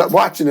just, as I'm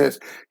watching it,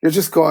 you're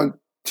just going,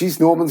 geez,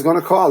 no one's going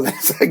to call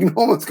this. No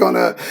one's going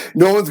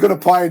to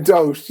point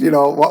out,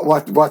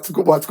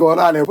 what's going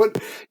on here. But,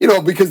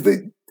 because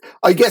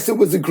I guess it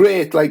was a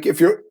great,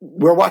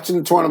 we're watching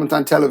the tournament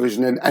on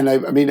television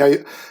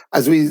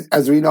as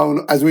we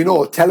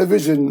know,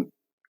 television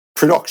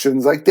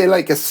productions, they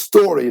like a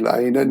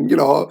storyline and,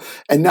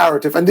 a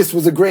narrative. And this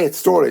was a great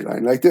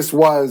storyline. This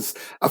was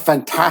a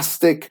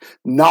fantastic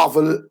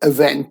novel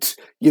event,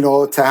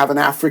 to have an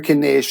African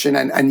nation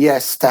and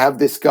yes, to have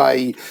this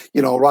guy,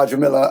 Roger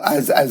Milla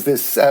as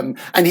this, and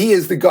he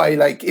is the guy,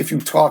 if you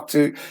talk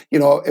to,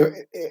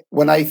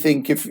 when I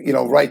think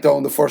write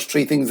down the first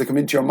 3 things that come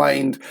into your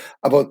mind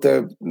about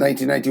the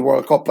 1990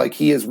 World Cup,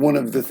 he is one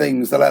of the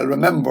things that I'll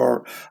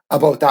remember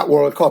about that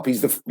World Cup.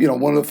 He's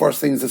one of the first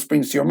things that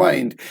springs to your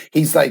mind.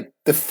 He's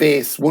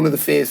one of the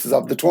faces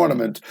of the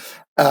tournament.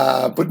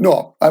 But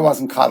no, I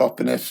wasn't caught up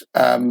in it.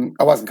 I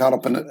wasn't caught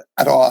up in it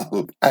at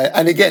all.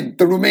 And again,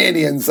 the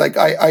Romanians, like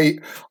I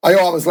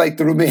always liked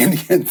the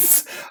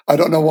Romanians. I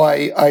don't know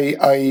why.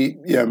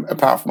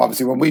 Apart from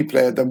obviously when we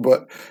played them,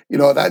 but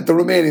that the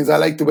Romanians, I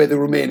liked the way the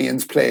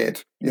Romanians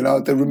played. The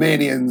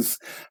Romanians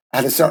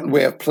had a certain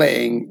way of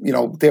playing.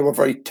 They were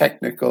very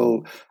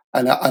technical.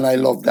 And I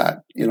love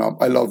that,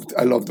 I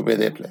love the way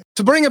they play.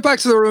 To bring it back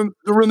to the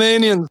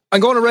Romanians,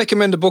 I'm going to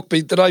recommend a book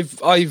that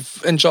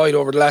I've enjoyed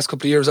over the last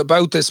couple of years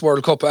about this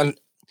World Cup, and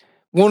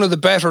one of the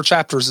better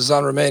chapters is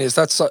on Romania.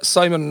 That's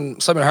Simon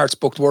Hart's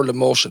book, World in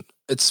Motion.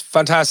 It's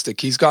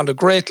fantastic. He's gone to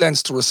great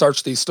lengths to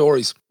research these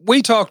stories.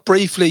 We talked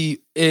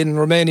briefly in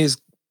Romania's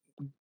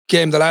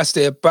game the last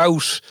day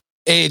about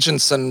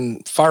agents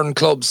and foreign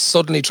clubs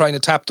suddenly trying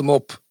to tap them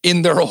up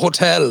in their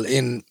hotel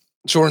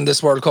during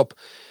this World Cup.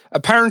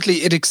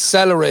 Apparently, it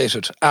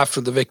accelerated after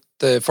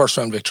the first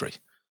round victory.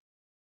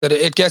 That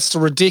it gets to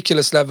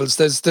ridiculous levels.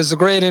 There's a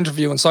great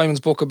interview in Simon's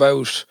book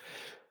about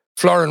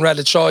Florin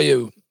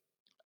Radicciu,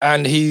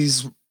 and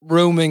he's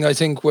rooming, I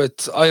think,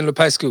 with Ion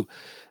Lupescu.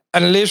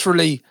 And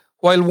literally,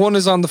 while one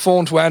is on the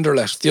phone to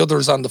Anderlecht, the other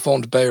is on the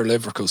phone to Bayer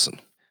Leverkusen.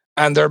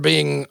 And they're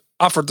being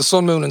offered the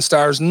sun, moon and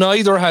stars.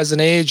 Neither has an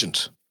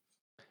agent.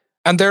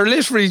 And they're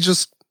literally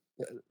just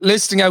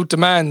listing out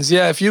demands.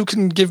 Yeah, if you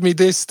can give me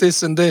this,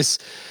 this and this.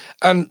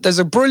 And there's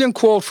a brilliant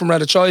quote from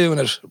Radicciu in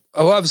it,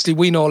 who obviously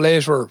we know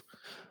later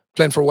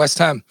playing for West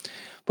Ham.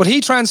 But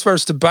he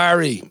transfers to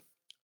Bari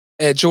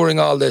during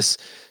all this.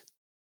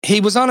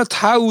 He was on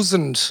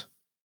 $1,000,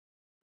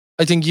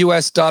 I think,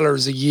 US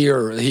dollars a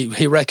year,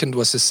 he reckoned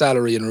was his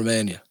salary in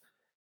Romania.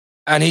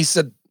 And he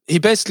said he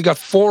basically got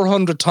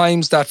 400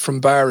 times that from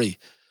Bari,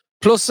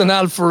 plus an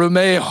Alfa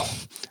Romeo.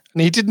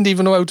 And he didn't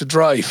even know how to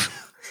drive.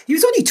 He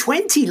was only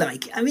 20,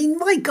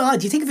 my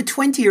God, you think of a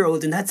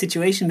 20-year-old in that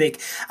situation, Mick.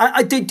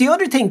 The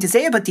other thing to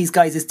say about these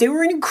guys is they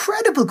were an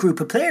incredible group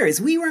of players.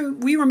 We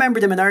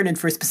remember them in Ireland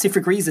for a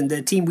specific reason,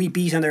 the team we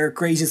beat on our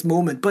greatest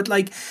moment. But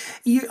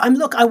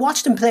I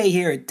watched them play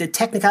here, the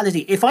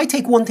technicality. If I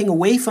take one thing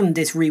away from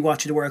this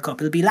rewatch of the World Cup,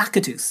 it'll be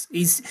Lakatos.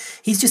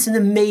 He's just an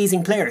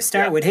amazing player.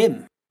 Start with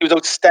him. He was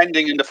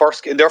outstanding in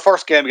their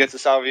first game against the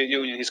Soviet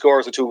Union. He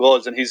scores the 2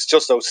 goals, and he's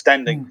just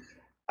outstanding.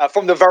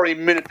 From the very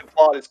minute the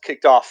ball is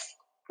kicked off,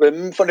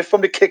 from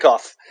the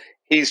kickoff,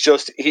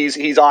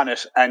 he's on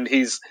it, and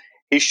he's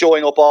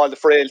showing up all the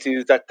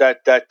frailties that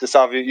the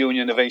Soviet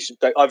Union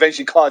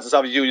eventually caused the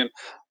Soviet Union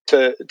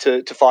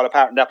to fall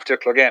apart in that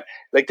particular game.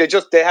 Like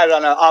they had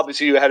on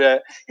obviously you had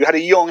a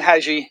young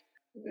Hagi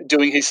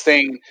doing his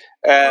thing.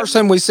 First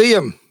time we see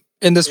him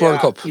in this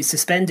World Cup. He's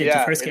suspended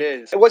the first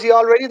game. Was he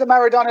already the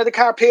Maradona of the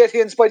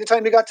Carpathians by the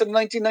time he got to the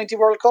 1990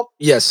 World Cup?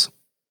 Yes.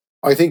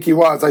 I think he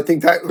was. I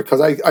think that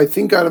because I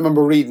think I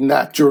remember reading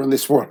that during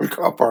this World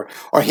Cup or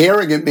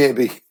hearing it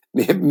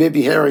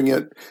maybe hearing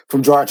it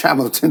from George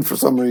Hamilton for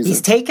some reason. He's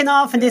taken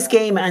off in this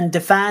game and the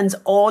fans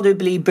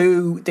audibly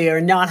boo. They are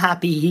not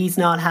happy. He's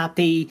not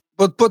happy.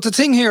 But the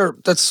thing here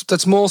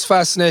that's most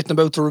fascinating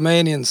about the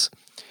Romanians,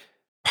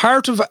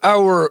 part of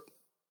our,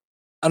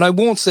 and I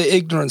won't say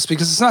ignorance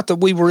because it's not that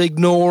we were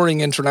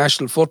ignoring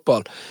international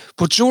football,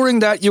 but during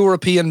that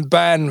European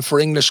ban for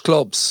English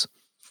clubs,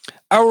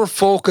 our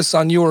focus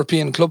on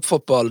European club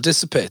football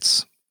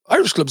dissipates.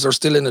 Irish clubs are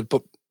still in it,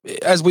 but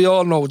as we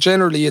all know,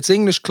 generally it's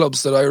English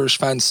clubs that Irish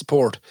fans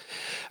support.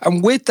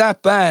 And with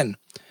that ban,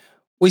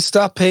 we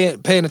stopped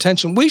paying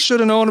attention. We should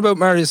have known about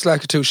Marius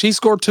Lakatos. He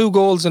scored 2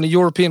 goals in a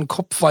European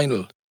Cup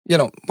final.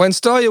 When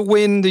Steaua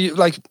win,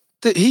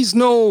 he's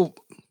no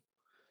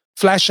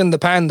flash in the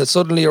pan that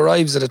suddenly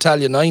arrives at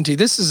Italia 90.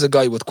 This is a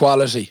guy with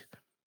quality.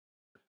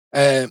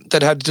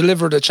 That had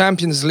delivered a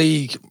Champions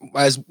League,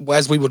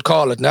 as we would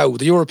call it now,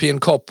 the European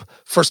Cup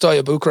for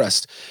Steaua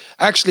Bucharest.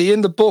 Actually,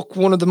 in the book,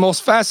 one of the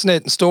most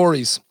fascinating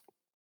stories,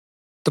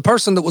 the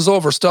person that was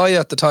over Steaua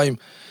at the time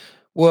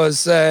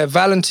was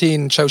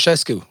Valentin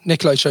Ceausescu,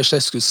 Nicolae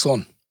Ceausescu's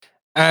son.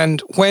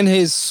 And when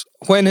his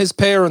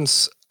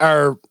parents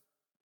are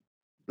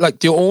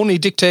like the only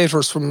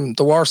dictators from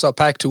the Warsaw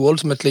Pact who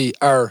ultimately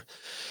are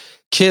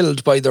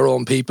killed by their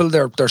own people,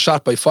 they're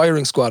shot by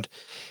firing squad.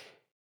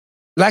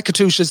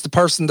 Lakatos is the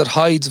person that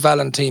hides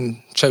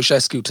Valentin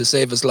Ceausescu to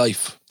save his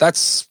life.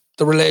 That's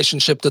the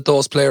relationship that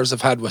those players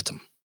have had with him.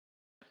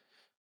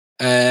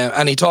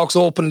 And he talks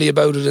openly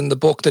about it in the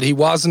book that he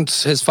wasn't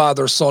his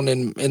father's son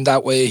in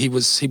that way. He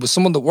was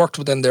someone that worked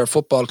within their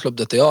football club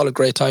that they all had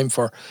great time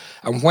for.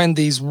 And when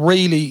these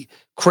really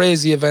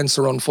crazy events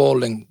are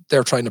unfolding,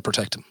 they're trying to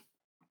protect him.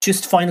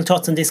 Just final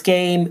thoughts on this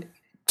game.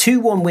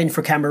 2-1 win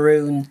for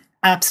Cameroon.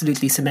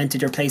 Absolutely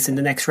cemented their place in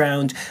the next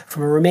round.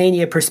 From a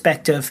Romania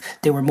perspective,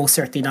 they were most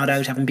certainly not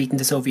out, having beaten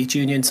the Soviet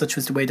Union. Such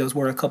was the way those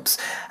World Cups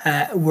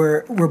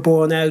were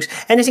born out.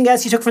 Anything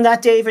else you took from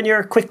that, Dave, and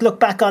your quick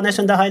look back on it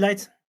and the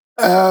highlights?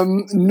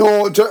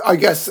 No, I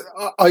guess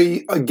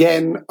I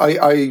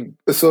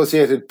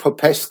associated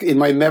Popescu in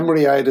my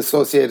memory. I had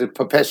associated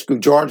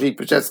Georgi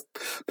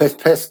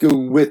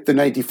Popescu with the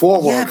 '94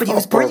 World Cup. Yeah, but he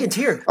was brilliant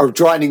here. Or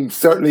joining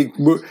certainly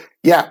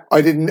Yeah,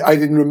 I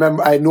didn't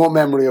remember. I had no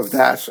memory of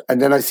that. And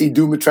then I see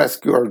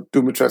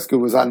Dumitrescu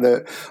was on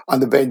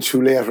the bench,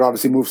 who later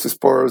obviously moves to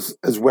Spurs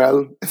as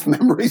well, if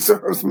memory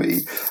serves me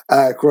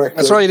correctly.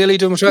 That's right, Illy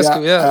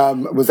Dumitrescu. Yeah.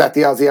 Was that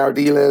the Ozzy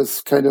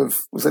Ardiles kind of?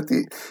 Was that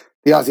the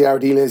Ozzy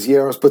Ardiles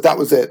years? But that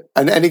was it.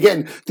 And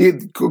again,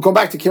 going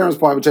back to Kieran's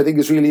point, which I think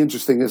is really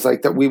interesting, is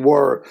like that we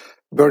were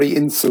very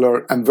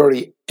insular and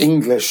very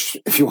English,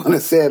 if you want to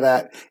say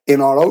that,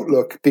 in our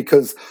outlook.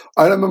 Because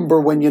I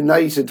remember when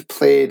United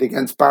played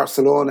against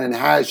Barcelona and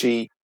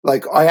Hagi,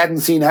 like I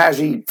hadn't seen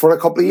Hagi for a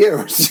couple of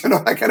years,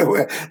 that kind of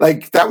way.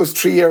 Like that was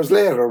 3 years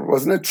later,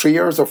 wasn't it? 3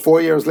 years or 4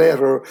 years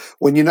later,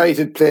 when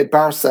United played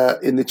Barca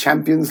in the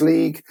Champions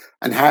League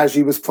and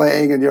Hagi was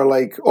playing, and you're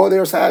like, oh,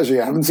 there's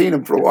Hagi. I haven't seen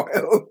him for a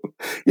while.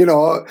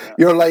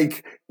 You're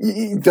like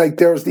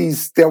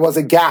there was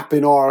a gap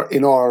in our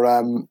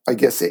I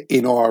guess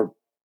in our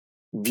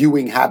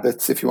viewing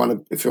habits, if you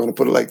want to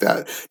put it like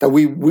that, that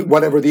we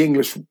whatever the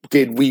English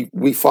did,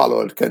 we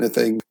followed, kind of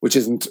thing, which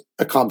isn't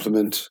a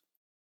compliment.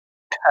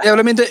 Yeah, well,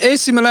 I mean, the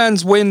AC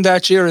Milan's win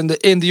that year in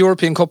the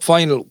European Cup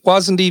final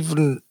wasn't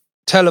even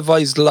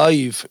televised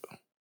live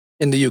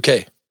in the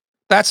UK.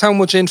 That's how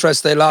much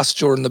interest they lost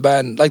during the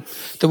ban. Like,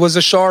 there was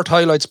a short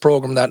highlights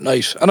program that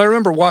night, and I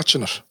remember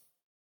watching it.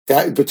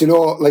 But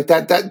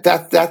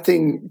that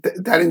thing,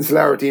 that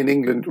insularity in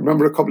England.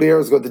 Remember a couple of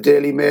years ago, the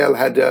Daily Mail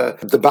had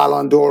the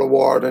Ballon d'Or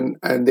award,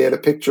 and they had a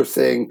picture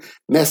saying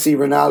Messi,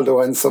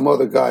 Ronaldo, and some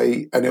other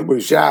guy, and it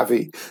was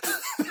Xavi.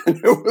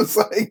 And it was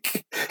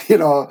like,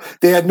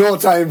 they had no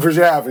time for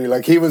Xavi.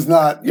 Like he was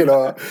not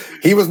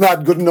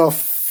good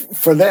enough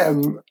for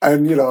them,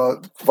 and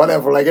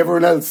whatever. Like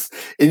everyone else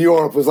in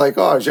Europe was like,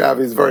 oh,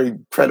 Xavi's very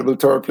credible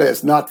third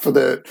place, not for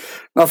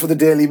the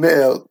Daily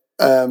Mail.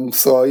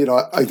 So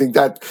I think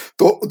that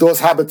those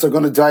habits are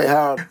going to die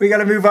hard. We got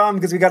to move on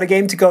because we got a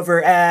game to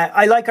cover.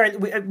 I like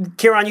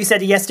Kieran, you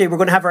said it yesterday, we're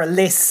going to have our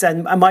lists,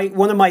 and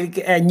one of my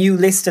new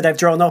lists that I've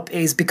drawn up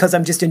is, because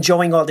I'm just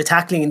enjoying all the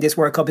tackling in this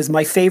World Cup, is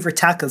my favourite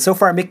tackle. So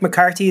far, Mick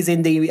McCarthy is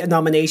in the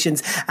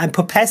nominations, and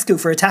Popescu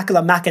for a tackle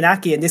on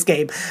Makanaki in this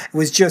game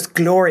was just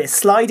glorious.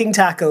 Sliding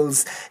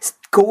tackles,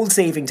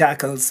 goal-saving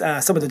tackles.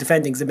 Some of the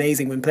defending's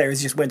amazing when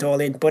players just went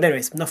all in. But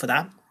anyways, enough of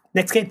that.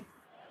 Next game.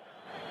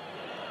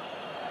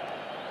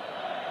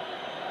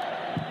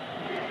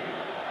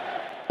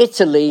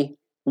 Italy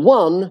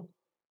 1,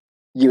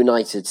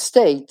 United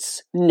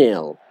States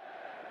 0.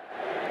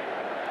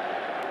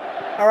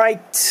 All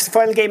right,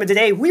 final game of the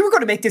day. We were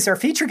going to make this our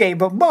feature game,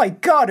 but my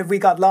God, have we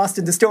got lost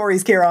in the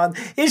stories, Kieran.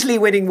 Italy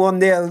winning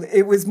 1-0.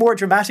 It was more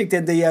dramatic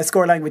than the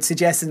scoreline would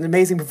suggest. An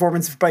amazing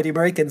performance by the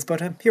Americans,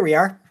 but here we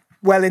are,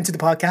 well into the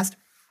podcast.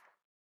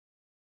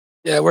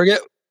 Yeah,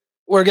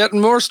 we're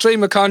getting more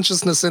stream of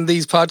consciousness in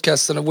these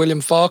podcasts than a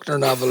William Faulkner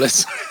novel.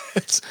 It's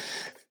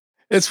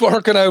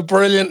working out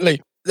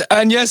brilliantly.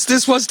 And yes,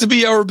 this was to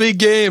be our big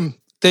game.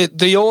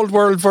 The old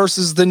world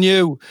versus the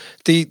new.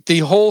 The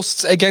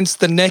hosts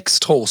against the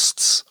next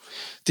hosts.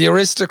 The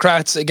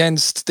aristocrats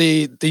against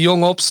the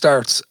young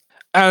upstarts.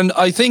 And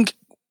I think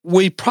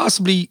we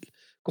possibly,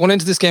 going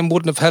into this game,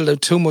 wouldn't have held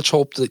out too much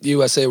hope that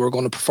USA were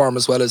going to perform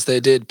as well as they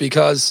did,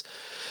 because,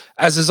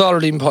 as has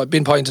already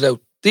been pointed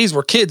out, these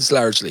were kids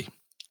largely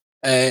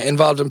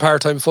involved in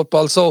part-time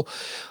football. So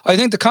I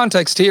think the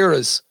context here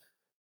is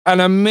an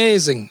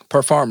amazing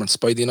performance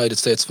by the United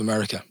States of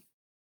America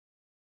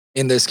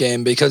in this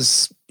game,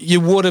 because you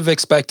would have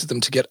expected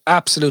them to get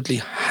absolutely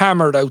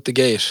hammered out the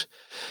gate.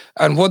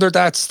 And whether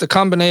that's the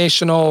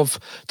combination of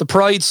the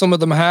pride some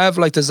of them have,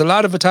 like there's a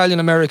lot of Italian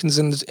Americans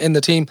in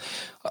the team.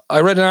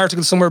 I read an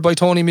article somewhere by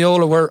Tony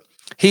Meola where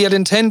he had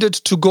intended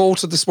to go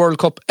to this World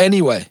Cup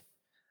anyway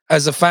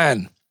as a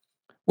fan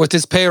with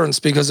his parents,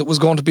 because it was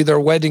going to be their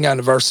wedding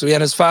anniversary,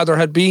 and his father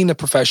had been a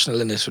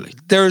professional in Italy.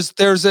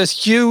 There's a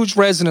huge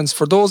resonance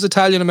for those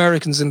Italian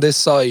Americans in this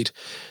side.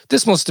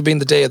 This must have been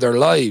the day of their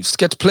lives, to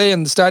get to play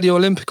in the Stadio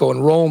Olimpico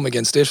in Rome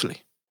against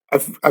Italy. I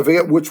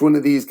forget which one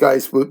of these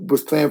guys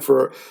was playing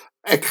for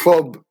a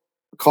club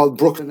called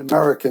Brooklyn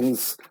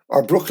Americans,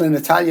 or Brooklyn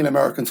Italian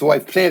Americans, who I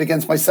played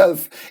against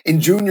myself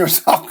in junior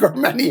soccer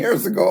many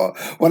years ago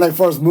when I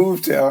first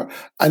moved here.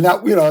 And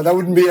that, that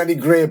wouldn't be any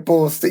great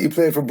boast that you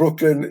played for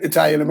Brooklyn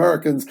Italian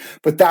Americans,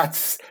 but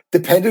that's the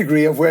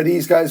pedigree of where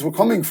these guys were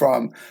coming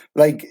from.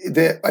 Like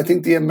I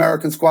think the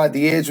American squad,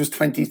 the age was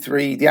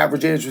 23, the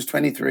average age was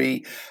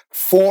 23.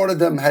 4 of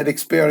them had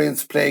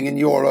experience playing in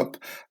Europe.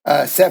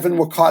 7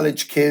 were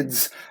college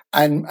kids.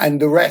 And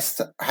the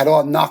rest had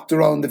all knocked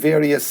around the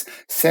various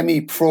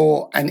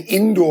semi-pro and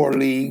indoor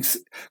leagues. A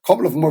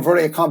couple of them were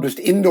very accomplished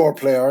indoor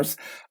players,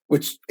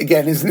 which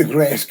again isn't a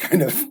great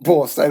kind of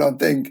boast, I don't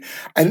think.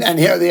 And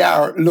here they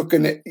are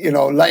looking at,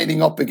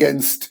 lining up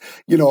against,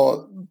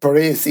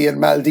 Parisi and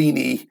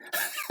Maldini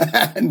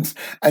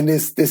and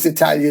this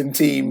Italian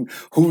team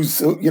who's,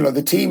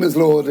 the team is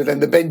loaded and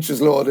the bench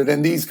is loaded,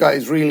 and these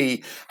guys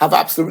really have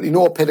absolutely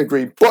no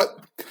pedigree. But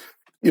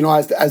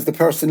as the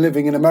person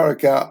living in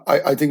America,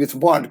 I think it's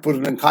important to put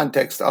it in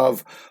context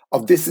of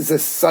this is a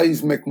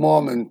seismic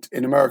moment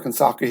in American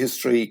soccer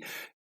history.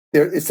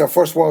 It's their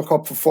first World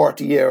Cup for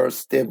 40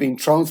 years. They've been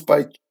trounced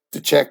by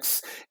the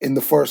Czechs in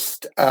the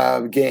first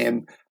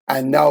game,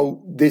 and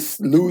now this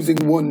losing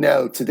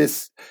 1-0 to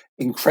this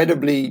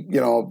incredibly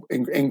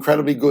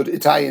good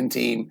Italian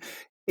team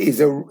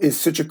is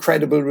such a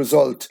credible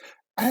result,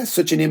 has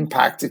such an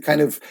impact.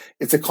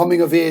 It's a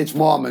coming of age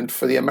moment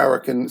for the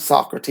American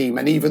soccer team.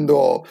 And even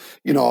though,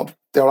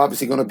 they're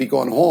obviously going to be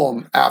going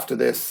home after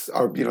this,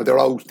 or, they're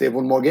out, they have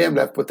one more game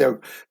left, but they're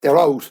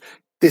out.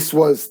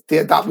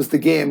 That was the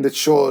game that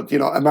showed,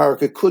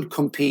 America could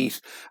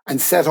compete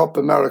and set up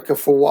America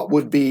for what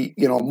would be,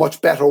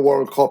 much better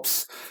World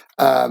Cups.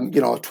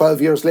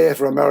 12 years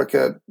later,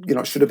 America,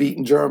 should have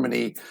beaten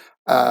Germany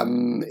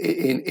in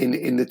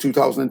the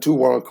 2002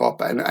 World Cup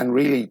and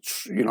really,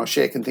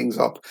 shaking things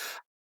up.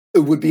 It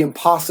would be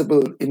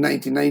impossible in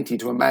 1990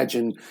 to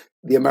imagine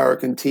the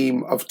American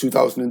team of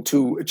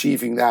 2002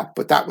 achieving that,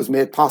 but that was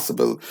made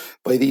possible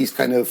by these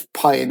kind of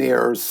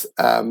pioneers,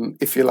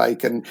 if you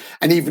like. And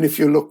even if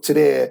you look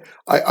today,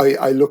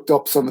 I looked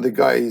up some of the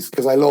guys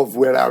because I love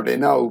Where Are They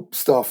Now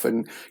stuff,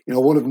 and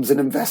one of them's an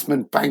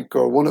investment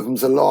banker, one of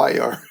them's a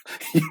lawyer.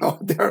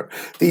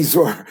 These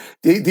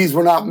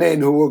were not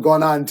men who were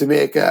going on to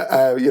make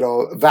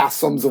vast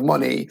sums of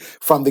money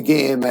from the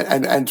game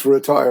and to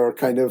retire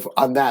kind of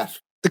on that.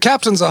 The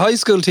captain's a high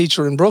school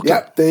teacher in Brooklyn.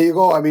 Yeah, there you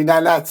go. I mean,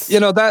 that's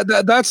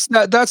that's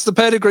the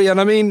pedigree. And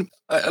I mean,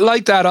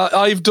 like that,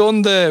 I've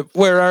done the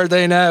Where Are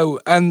They Now,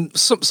 and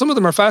some of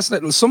them are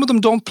fascinating. Some of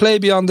them don't play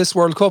beyond this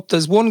World Cup.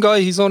 There's one guy,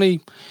 he's only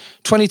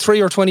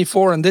 23 or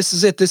 24, and this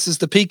is it. This is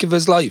the peak of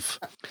his life.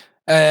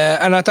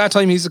 And at that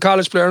time, he's a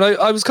college player. And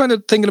I was kind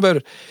of thinking about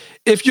it.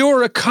 If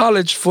you're a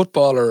college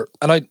footballer,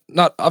 and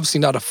obviously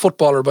not a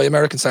footballer by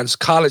American standards,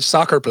 college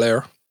soccer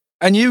player,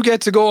 and you get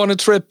to go on a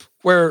trip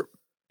where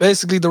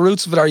basically the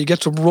roots of it are you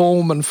get to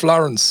Rome and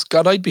Florence,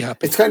 God, I'd be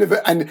happy. It's kind of,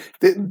 and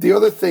the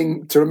other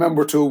thing to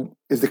remember too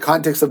is the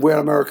context of where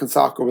American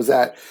soccer was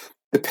at.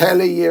 The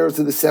Pele years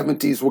of the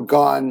 70s were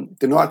gone.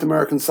 The North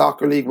American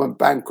Soccer League went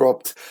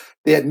bankrupt.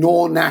 They had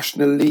no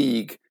national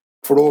league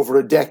for over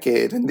a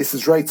decade, and this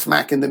is right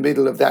smack in the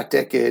middle of that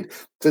decade.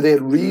 So they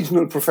had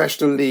regional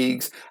professional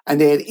leagues, and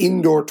they had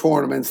indoor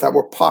tournaments that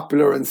were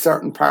popular in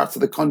certain parts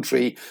of the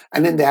country,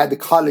 and then they had the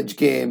college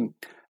game,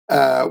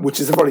 which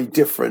is a very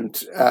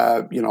different,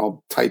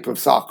 type of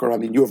soccer. I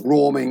mean, you have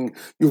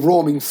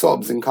roaming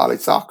subs in college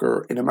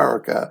soccer in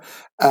America.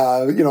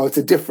 It's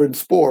a different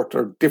sport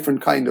or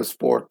different kind of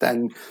sport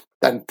than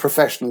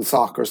professional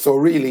soccer. So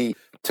really,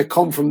 to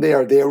come from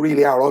there, they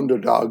really are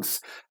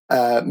underdogs.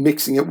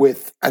 Mixing it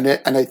with, and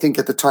I think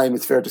at the time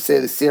it's fair to say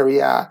the Serie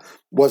A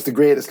was the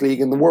greatest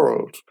league in the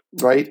world,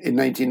 right? In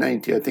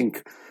 1990, I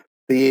think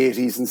the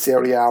 80s and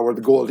Serie A were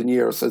the golden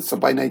years. So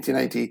by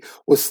 1990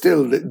 was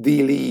still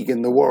the league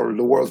in the world.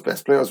 The world's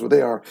best players were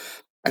there.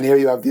 And here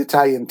you have the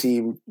Italian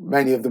team,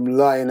 many of them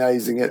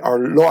lionizing it or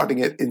lauding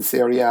it in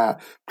Serie A,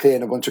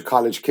 playing a bunch of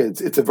college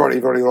kids. It's a very,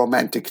 very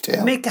romantic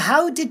tale. Mick,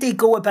 how did they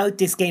go about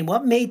this game?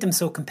 What made them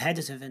so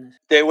competitive in it?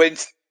 They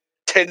went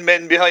 11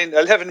 men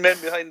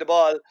behind the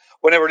ball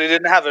whenever they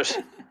didn't have it.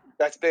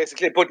 That's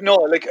basically it. But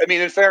no,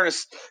 in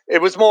fairness,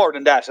 it was more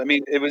than that. I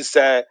mean, it was,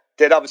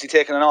 they'd obviously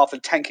taken an awful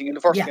tanking in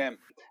the first game.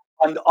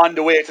 And on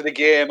the way to the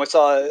game, I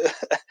saw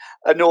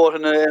a note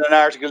in an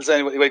article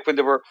saying, like, when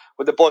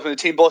the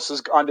team bus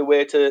was on the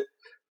way to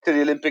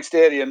the Olympic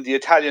Stadium, the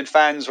Italian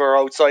fans were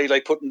outside,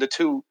 like, putting the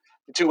two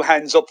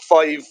hands up,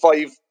 five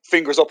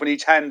fingers up in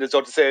each hand, as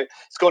though to say,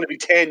 it's going to be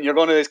 10. You're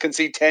going to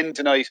concede 10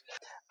 tonight.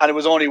 And it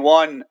was only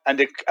 1, and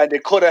they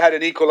could have had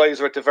an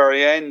equaliser at the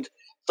very end.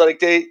 So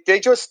they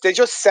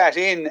just sat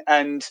in,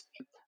 and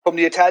from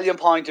the Italian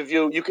point of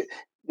view, you could,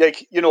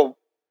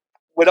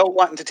 without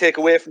wanting to take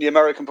away from the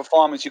American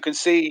performance, you can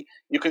see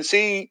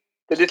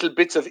the little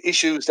bits of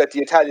issues that the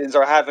Italians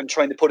are having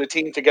trying to put a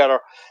team together.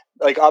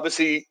 Like,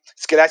 obviously,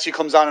 Schillaci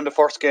comes on in the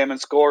first game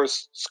and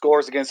scores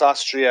against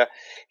Austria.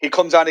 He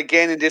comes on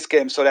again in this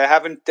game, so they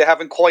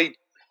haven't quite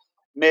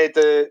made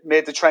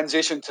the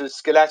transition to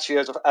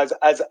Schillaci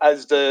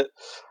as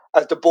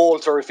the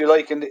bolter, if you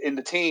like, in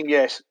the team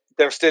yet.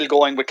 They're still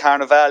going with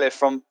Carnevale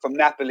from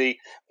Napoli.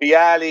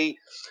 Vialli,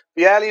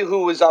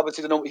 who was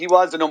obviously he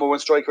was the number one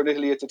striker in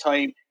Italy at the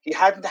time. He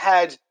had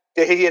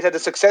had a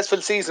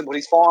successful season, but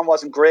his form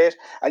wasn't great,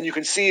 and you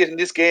can see it in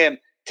this game.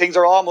 Things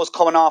are almost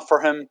coming off for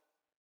him.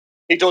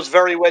 He does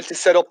very well to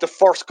set up the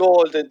first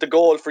goal. The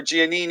goal for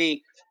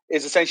Giannini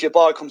is essentially a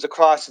ball comes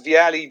across.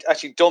 Vialli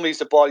actually dummies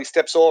the ball. He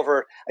steps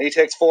over and he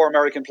takes 4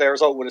 American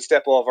players out with a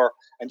step over.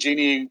 And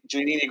Giannini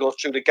goes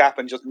through the gap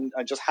and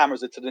just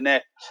hammers it to the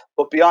net.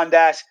 But beyond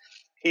that,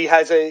 he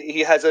has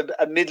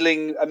a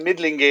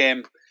middling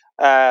game.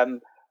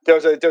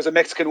 There's a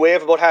Mexican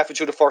wave about halfway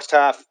through the first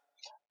half.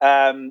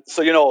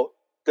 So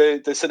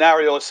the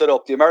scenario is set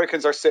up. The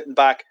Americans are sitting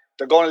back.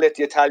 They're going to let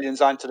the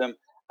Italians onto them.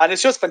 And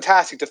it's just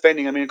fantastic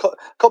defending. I mean, a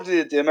couple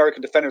of the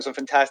American defenders are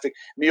fantastic.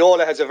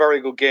 Miola has a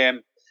very good game.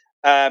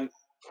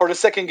 For the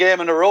second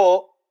game in a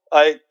row,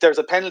 there's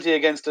a penalty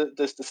against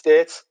the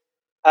States,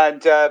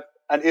 and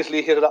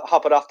Italy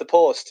hop it off the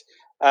post.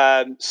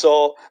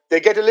 So they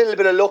get a little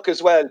bit of luck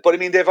as well. But I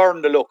mean, they've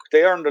earned the luck.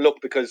 They earned the luck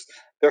because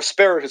their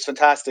spirit is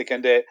fantastic,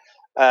 and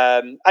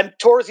And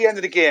towards the end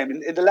of the game,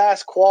 in the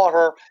last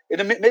quarter,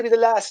 maybe the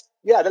last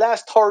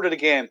third of the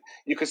game,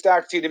 you could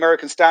start to see the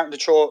Americans starting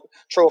to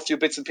throw a few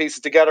bits and pieces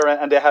together,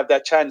 and they have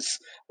that chance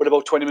with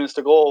about 20 minutes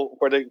to go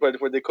where they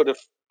could have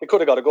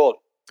got a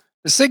goal.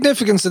 The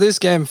significance of this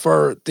game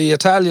for the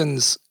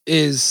Italians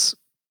is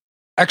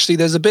actually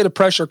there's a bit of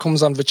pressure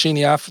comes on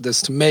Vicini after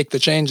this to make the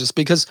changes,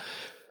 because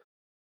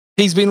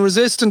he's been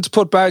resistant to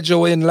put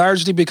Baggio in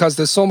largely because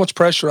there's so much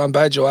pressure on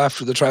Baggio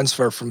after the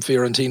transfer from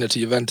Fiorentina to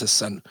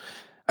Juventus and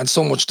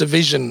so much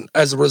division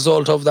as a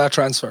result of that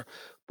transfer.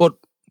 But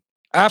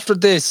after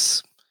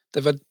this,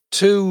 they've had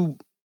 2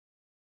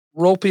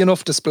 ropey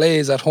enough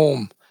displays at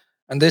home.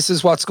 And this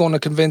is what's going to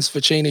convince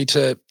Vicini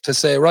to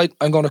say, right,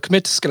 I'm going to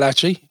commit to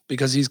Schillaci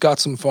because he's got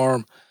some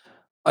form.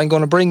 I'm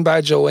going to bring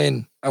Baggio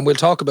in, and we'll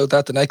talk about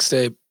that the next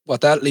day,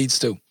 what that leads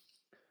to.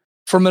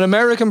 From an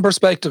American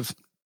perspective,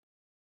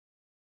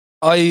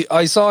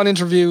 I saw an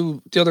interview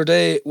the other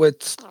day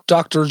with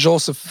Dr.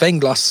 Joseph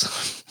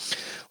Venglas,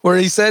 where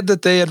he said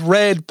that they had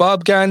read,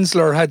 Bob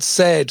Gansler had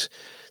said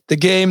the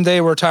game they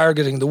were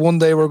targeting, the one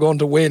they were going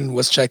to win,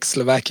 was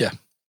Czechoslovakia.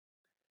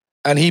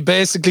 And he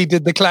basically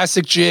did the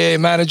classic GA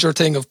manager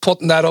thing of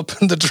putting that up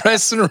in the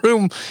dressing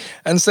room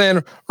and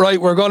saying,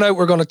 right, we're going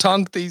to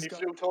tonk these guys.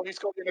 He flew Tony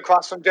Scullion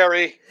across from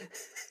Derry,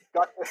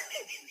 got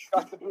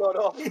the blood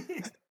off.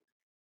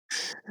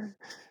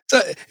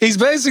 So he's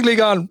basically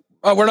gone,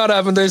 oh, we're not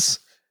having this.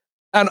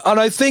 And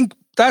I think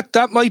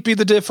that might be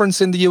the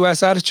difference in the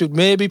US attitude.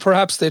 Maybe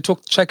perhaps they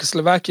took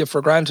Czechoslovakia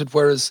for granted,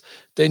 whereas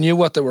they knew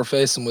what they were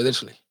facing with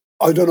Italy.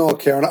 I don't know,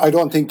 Kieran. I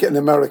don't think an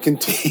American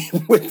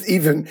team, with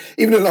even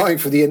allowing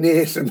for the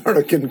innate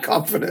American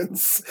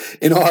confidence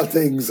in all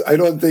things, I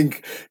don't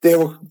think they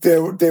would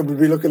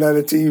be looking at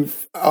a team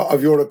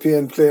of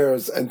European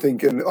players and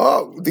thinking,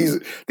 oh, these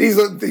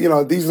will be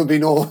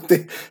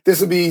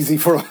this will be easy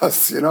for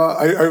us.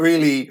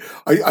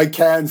 I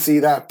can see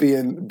that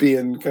being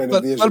kind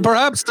of the issue. Well,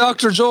 perhaps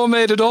Dr. Joe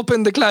made it up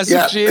in the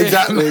classic. Yeah,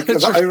 exactly.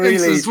 Because I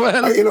really, as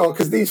well.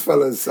 because these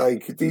fellas,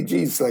 look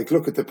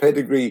at the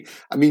pedigree.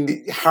 I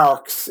mean,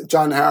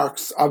 John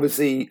Harkes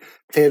obviously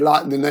played a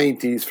lot in the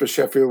 90s for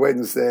Sheffield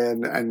Wednesday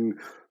and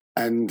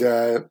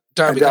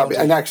Derby.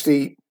 And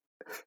actually,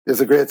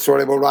 there's a great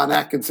story about Ron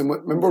Atkinson.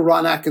 Remember,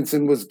 Ron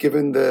Atkinson was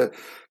given the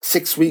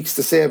 6 weeks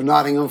to save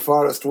Nottingham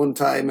Forest one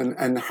time,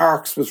 and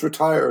Harkes was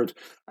retired,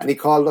 and he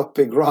called up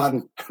Big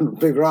Ron, and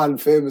Big Ron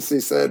famously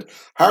said,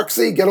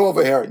 "Harksy, get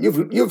over here.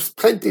 You've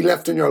plenty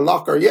left in your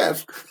locker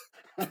yet."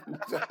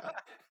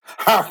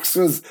 Harkes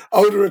was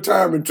out of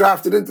retirement,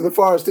 drafted into the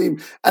Forest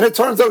team, and it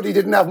turns out he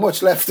didn't have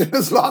much left in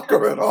his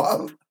locker at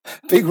all.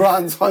 Big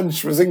Ron's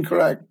hunch was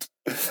incorrect.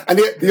 And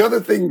the other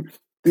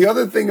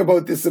thing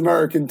about this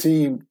American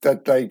team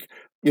that, and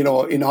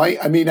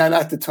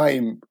at the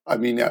time,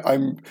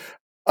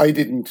 I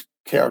didn't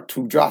care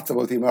 2 jots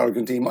about the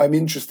American team. I'm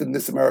interested in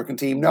this American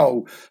team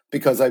now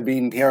because I've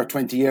been here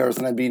 20 years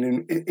and I've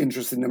been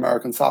interested in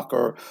American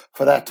soccer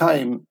for that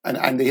time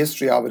and the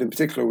history of it in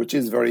particular, which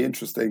is very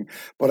interesting.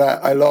 But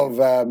I love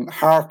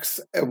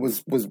Harkes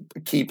was a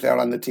key player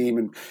on the team,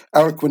 and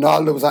Eric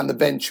Winalda was on the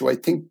bench, who I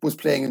think was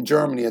playing in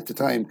Germany at the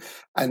time.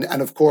 And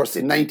of course,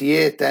 in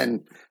 98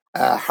 then,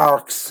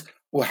 Harkes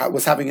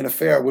was having an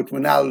affair with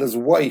Winalda's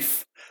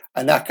wife,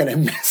 and that kind of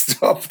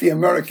messed up the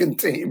American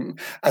team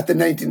at the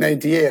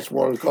 1998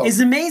 World Cup. It's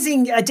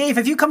amazing. Dave,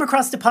 have you come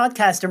across the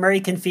podcast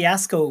American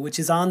Fiasco, which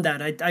is on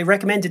that? I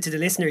recommend it to the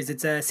listeners.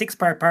 It's a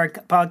 6-part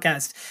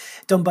podcast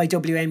done by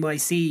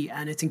WNYC,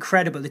 and it's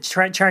incredible. It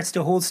charts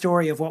the whole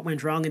story of what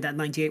went wrong in that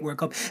 98 World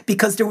Cup,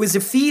 because there was a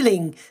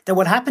feeling that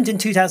what happened in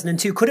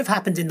 2002 could have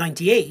happened in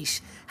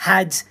 98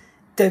 had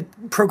the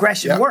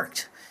progression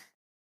worked.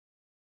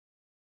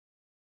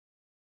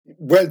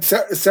 Well,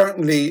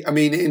 certainly, I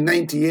mean, in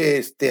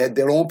 98, they had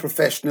their own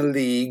professional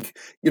league.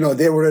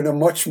 They were in a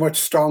much, much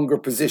stronger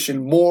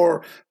position.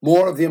 More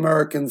of the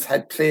Americans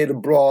had played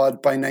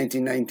abroad by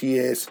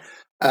 1998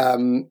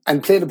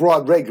 and played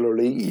abroad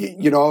regularly,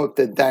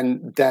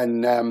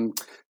 than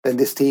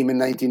this team in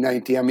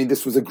 1990. I mean,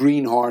 this was a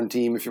greenhorn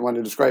team, if you want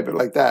to describe it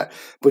like that.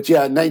 But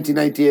yeah,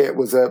 1998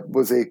 was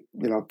a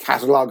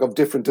catalogue of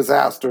different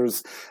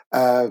disasters.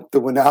 The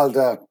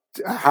Winalda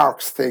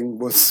Harkes thing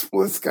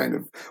was kind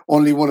of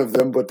only one of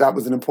them, but that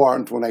was an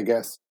important one, I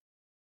guess.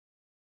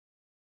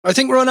 I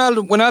think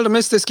Winalda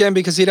missed this game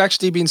because he'd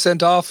actually been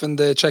sent off in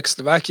the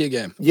Czechoslovakia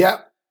game. Yeah.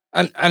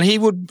 And he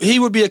would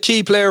be a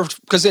key player,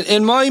 because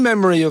in my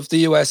memory of the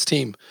US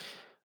team,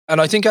 and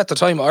I think at the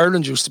time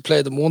Ireland used to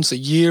play them once a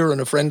year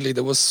in a friendly,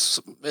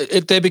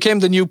 they became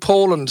the new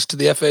Poland to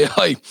the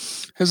FAI.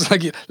 It was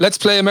like, let's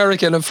play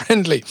America in a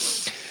friendly.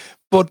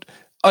 But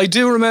I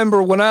do remember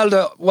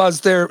Winalda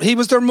he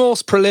was their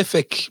most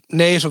prolific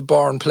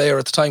native-born player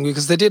at the time,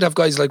 because they did have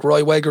guys like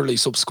Roy Wegerle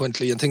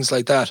subsequently and things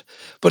like that.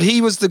 But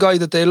he was the guy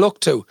that they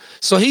looked to.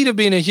 So he'd have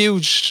been a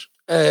huge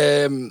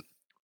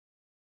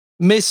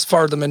miss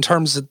for them in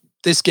terms of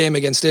this game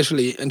against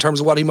Italy, in terms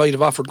of what he might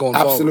have offered going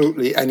forward.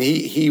 Absolutely. And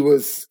he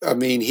was a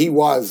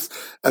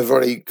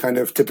very kind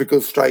of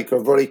typical striker,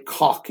 very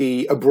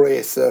cocky,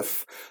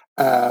 abrasive,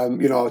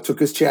 Took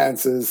his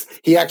chances.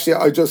 He actually,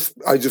 I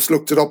just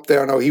looked it up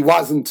there now. He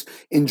wasn't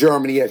in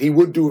Germany yet. He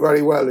would do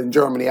very well in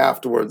Germany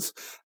afterwards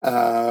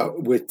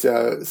with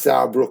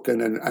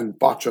Saarbrücken and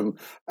Bochum,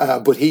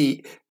 but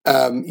he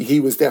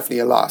was definitely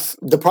a loss.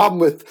 The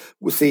problem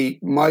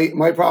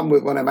my problem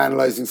with when I'm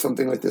analysing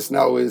something like this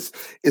now is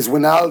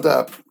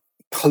Wijnaldum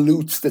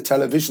pollutes the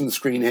television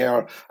screen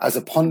here as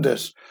a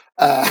pundit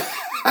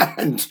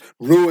and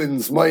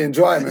ruins my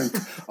enjoyment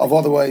of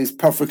otherwise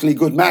perfectly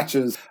good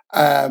matches.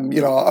 A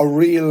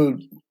real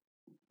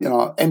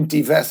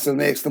empty vessel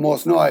makes the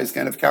most noise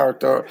kind of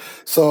character.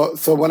 So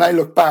when I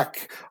look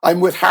back, I'm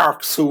with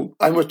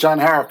John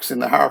Harkes in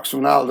the Harkes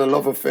Ronaldo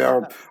love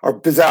affair or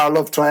bizarre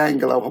love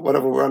triangle or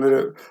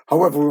whatever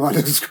however we want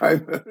to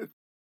describe it.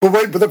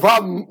 But the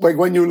problem,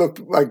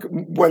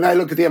 when I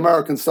look at the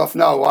American stuff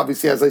now,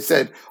 obviously, as I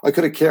said, I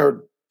could have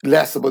cared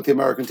less about the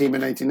American team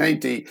in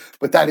 1990,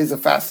 but that is a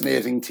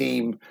fascinating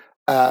team.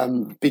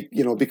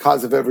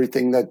 Because of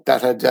everything that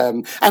had,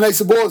 and I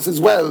suppose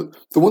as well,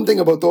 the one thing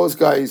about those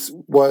guys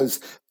was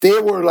they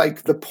were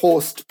like the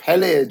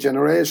post-Pele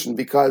generation,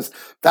 because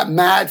that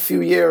mad few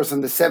years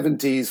in the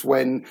 70s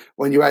when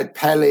you had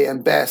Pele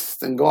and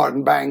Best and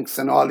Gordon Banks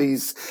and all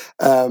these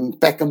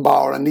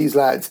Beckenbauer and these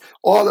lads,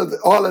 all of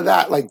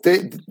that,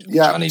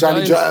 Johnny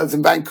Giles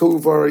in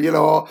Vancouver,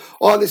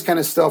 all this kind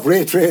of stuff,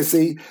 Ray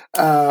Tracy,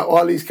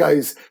 all these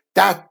guys.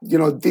 That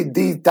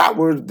that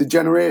were the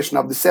generation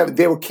of the 70s.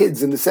 They were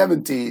kids in the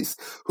 70s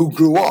who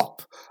grew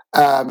up,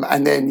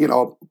 and then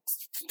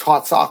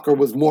thought soccer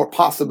was more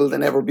possible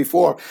than ever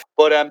before.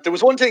 But there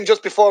was one thing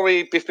just before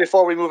we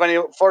move any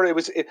further. It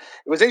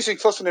was interesting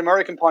just from the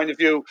American point of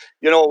view.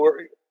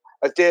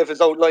 As Dave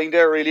has outlined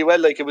there really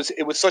well, it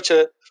was such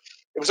a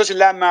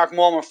landmark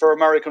moment for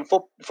American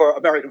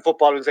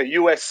football, and say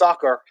US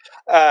soccer,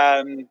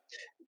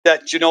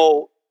 that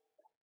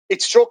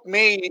it struck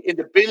me in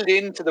the build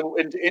into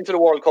the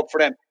World Cup for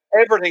them.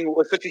 Everything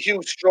was such a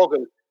huge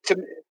struggle.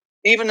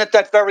 Even at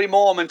that very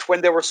moment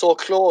when they were so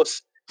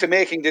close to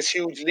making this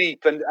huge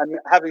leap and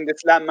having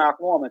this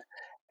landmark moment,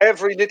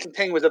 every little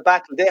thing was a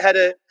battle. They had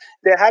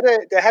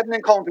an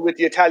encounter with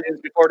the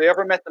Italians before they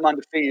ever met them on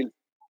the field.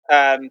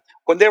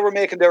 When they were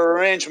making their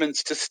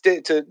arrangements to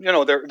stay,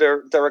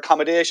 their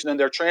accommodation and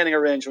their training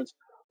arrangements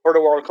for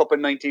the World Cup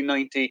in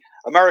 1990,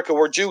 America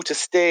were due to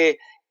stay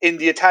in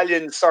the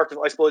Italian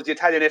the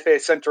Italian FA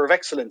Centre of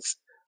Excellence,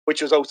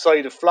 which was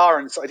outside of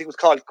Florence. I think it was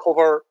called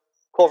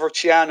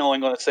Coverciano,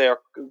 I'm going to say, or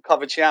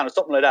Coverciano,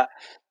 something like that.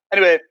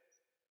 Anyway,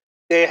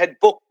 they had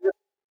booked.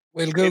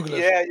 We'll Google it.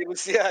 Yeah, it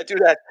was. Yeah, do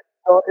that.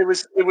 So it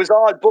was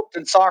all booked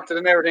and sorted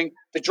and everything.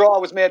 The draw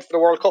was made for the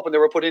World Cup, and they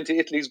were put into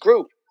Italy's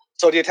group.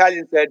 So the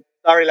Italians said,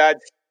 "Sorry,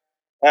 lads,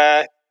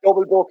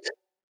 double booked.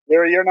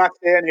 You're not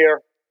staying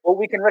here, but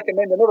we can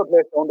recommend another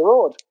place down the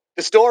road."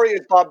 The story,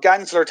 as Bob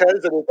Gansler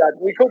tells it, is that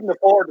we couldn't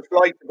afford the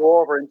flight to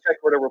go over and check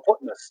where they were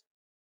putting us.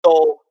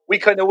 So we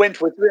kind of went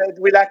we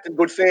acted in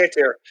good faith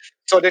here.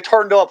 So they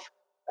turned up,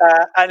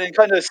 and in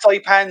kind of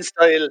Saipan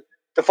style,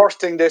 the first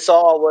thing they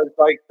saw was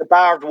the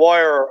barbed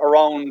wire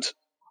around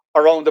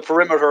the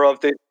perimeter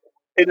of the,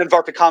 in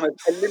inverted commas,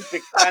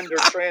 Olympic standard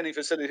training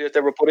facility that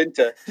they were put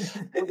into.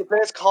 It was a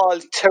place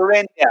called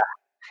Tirrenia.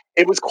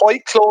 It was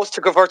quite close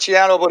to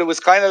Coverciano, but it was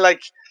kind of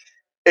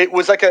it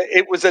was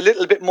a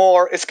little bit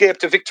more escape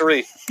to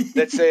victory,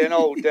 let's say,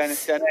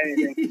 than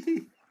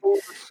anything.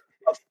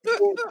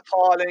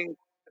 Calling,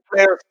 the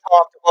players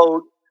talked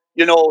about,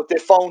 they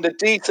found a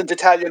decent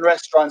Italian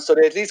restaurant, so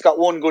they at least got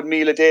one good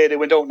meal a day. They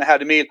went out and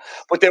had a meal,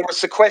 but they were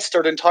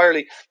sequestered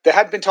entirely. They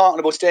had been talking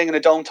about staying in a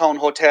downtown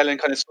hotel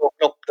and kind of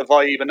soaking up the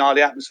vibe and all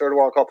the atmosphere of the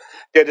World Cup.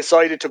 They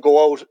decided to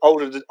go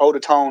out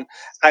of town,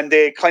 and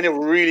they kind of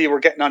really were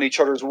getting on each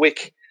other's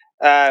wick.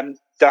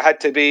 There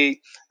had to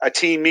be a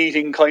team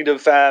meeting, kind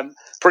of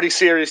pretty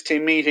serious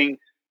team meeting,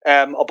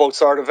 about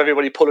sort of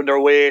everybody pulling their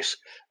weight.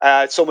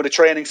 Some of the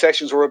training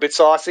sessions were a bit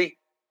saucy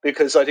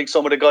because I think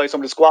some of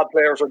the squad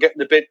players were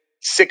getting a bit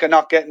sick of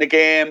not getting the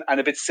game and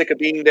a bit sick of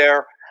being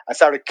there and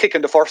started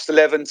kicking the first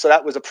 11. So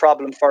that was a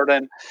problem for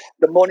them.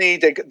 The money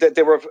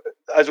they were,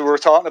 as we were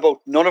talking about,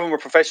 none of them were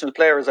professional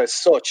players as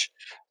such.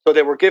 So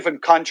they were given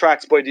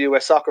contracts by the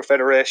US Soccer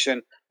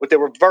Federation, but they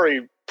were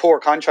very poor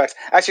contracts.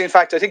 Actually, in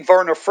fact, I think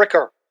Werner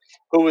Fricker,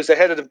 who was the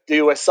head of the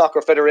US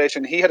Soccer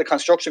Federation, he had a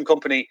construction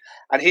company,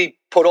 and he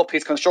put up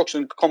his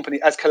construction company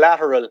as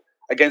collateral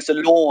against a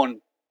loan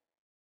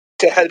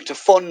to help to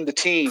fund the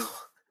team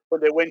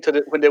when they went to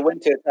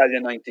Italia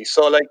 90.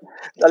 So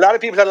a lot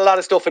of people had a lot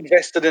of stuff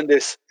invested in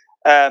this,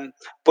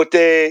 but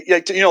they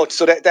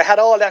had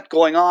all that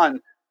going on,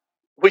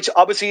 which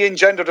obviously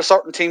engendered a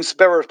certain team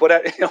spirit.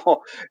 But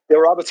they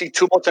were obviously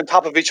too much on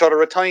top of each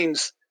other at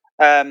times.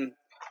 For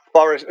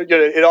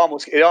it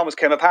almost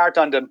came apart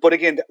on them. But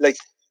again,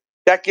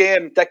 that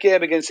game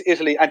against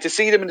Italy, and to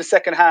see them in the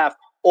second half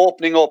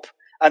opening up,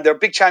 and their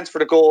big chance for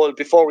the goal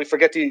before we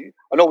forget I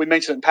know we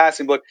mentioned it in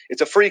passing, but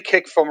it's a free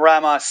kick from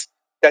Ramos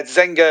that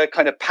Zenga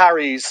kind of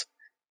parries.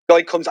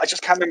 Guy comes, I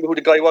just can't remember who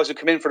the guy was who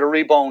came in for the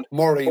rebound.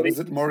 Murray, was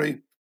it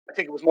Murray? I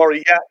think it was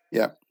Murray,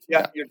 yeah.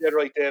 You're dead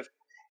right, Dave.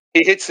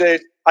 He hits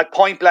it, at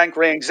point blank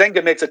range.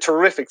 Zenga makes a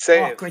terrific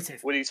save, great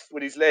save.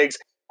 with his legs.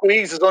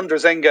 Squeezes under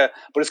Zenga,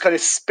 but it's kind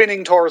of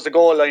spinning towards the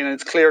goal line and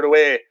it's cleared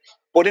away.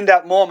 But in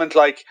that moment,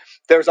 like,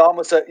 there's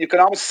you can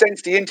almost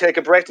sense the intake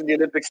of breath in the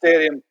Olympic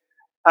Stadium,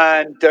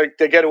 and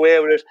they get away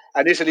with it.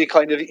 And Italy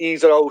kind of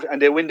ease it out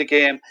and they win the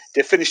game.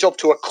 They finish up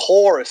to a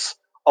chorus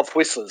of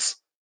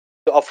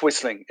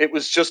whistling. It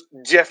was just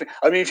definitely.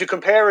 I mean, if you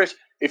compare it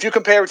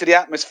to the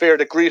atmosphere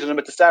that greeted them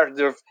at the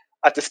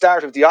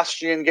start of the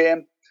Austrian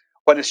game,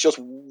 when it's just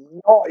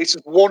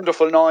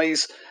wonderful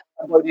noise.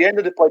 And by the end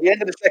of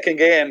the second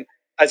game,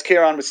 as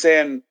Kieran was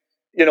saying,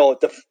 you know,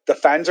 the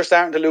fans are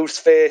starting to lose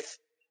faith.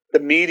 The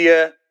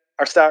media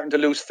are starting to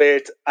lose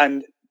faith,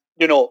 and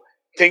you know,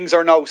 things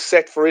are now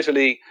set for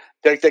Italy.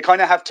 They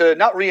kind of have to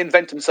not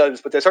reinvent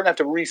themselves, but they certainly have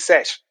to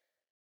reset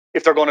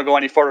if they're going to go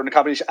any further in the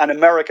competition. And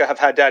America have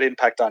had that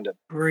impact on them.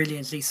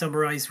 Brilliantly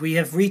summarised. We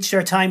have reached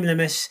our time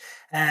limit.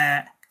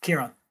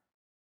 Kieran.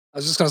 I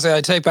was just going to say, I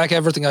take back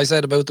everything I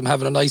said about them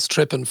having a nice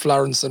trip in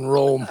Florence and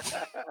Rome.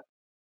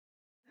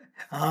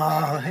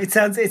 It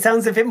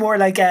sounds a bit more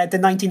like the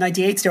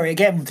 1998 story.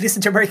 Again,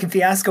 listen to American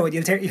Fiasco and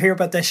you'll hear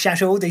about the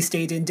chateau they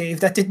stayed in, Dave.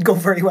 That didn't go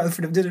very well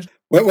for them, did it?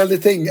 Well, the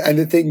thing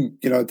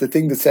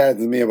that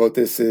saddens me about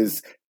this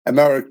is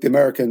the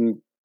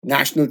American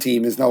national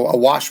team is now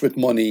awash with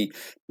money.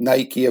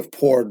 Nike have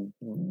poured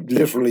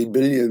literally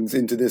billions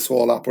into this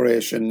whole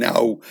operation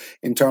now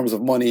in terms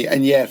of money,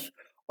 and yet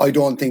I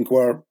don't think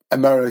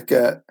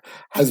America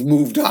has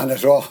moved on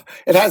at all.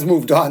 It has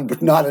moved on,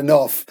 but not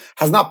enough.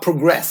 Has not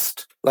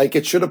progressed like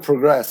it should have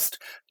progressed.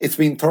 It's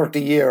been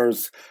 30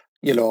 years.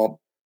 You know,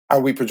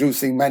 are we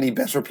producing many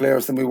better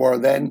players than we were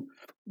then?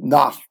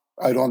 Not.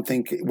 I don't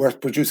think we're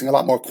producing a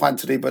lot more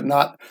quantity, but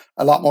not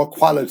a lot more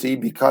quality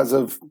because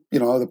of, you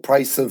know, the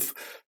price of.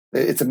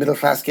 It's a middle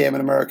class game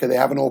in America. They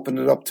haven't opened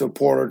it up to a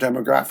poorer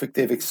demographic.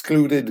 They've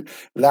excluded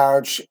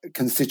large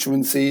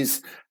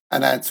constituencies.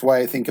 And that's why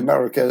I think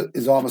America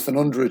is almost an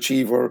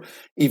underachiever,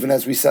 even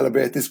as we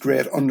celebrate this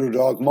great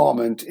underdog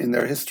moment in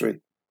their history.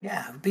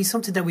 Yeah, it would be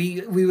something that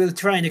we will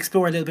try and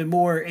explore a little bit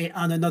more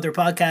on another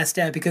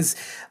podcast because,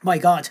 my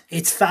God,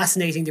 it's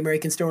fascinating, the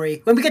American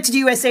story. When we get to the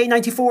USA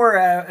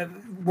 94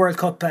 World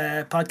Cup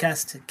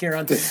podcast,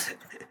 Kieran.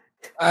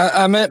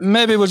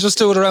 Maybe we'll just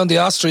do it around the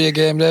Austria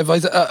game, Dave.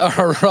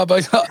 Rob,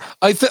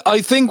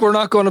 I think we're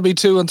not going to be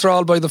too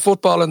enthralled by the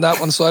football in that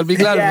one, so I'll be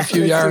glad of a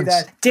few yarns.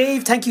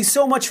 Dave, thank you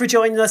so much for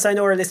joining us. I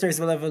know our listeners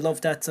will have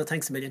loved that, so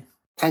thanks a million.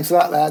 Thanks a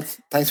lot, lads.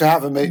 Thanks for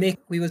having me. Mick,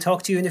 we will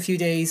talk to you in a few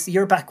days.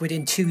 You're back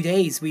within 2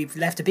 days. We've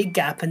left a big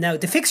gap, and now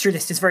the fixture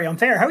list is very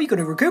unfair. How are you going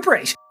to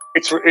recuperate?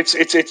 It's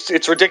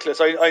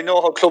ridiculous. I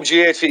know how Club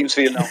GA teams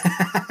feel now.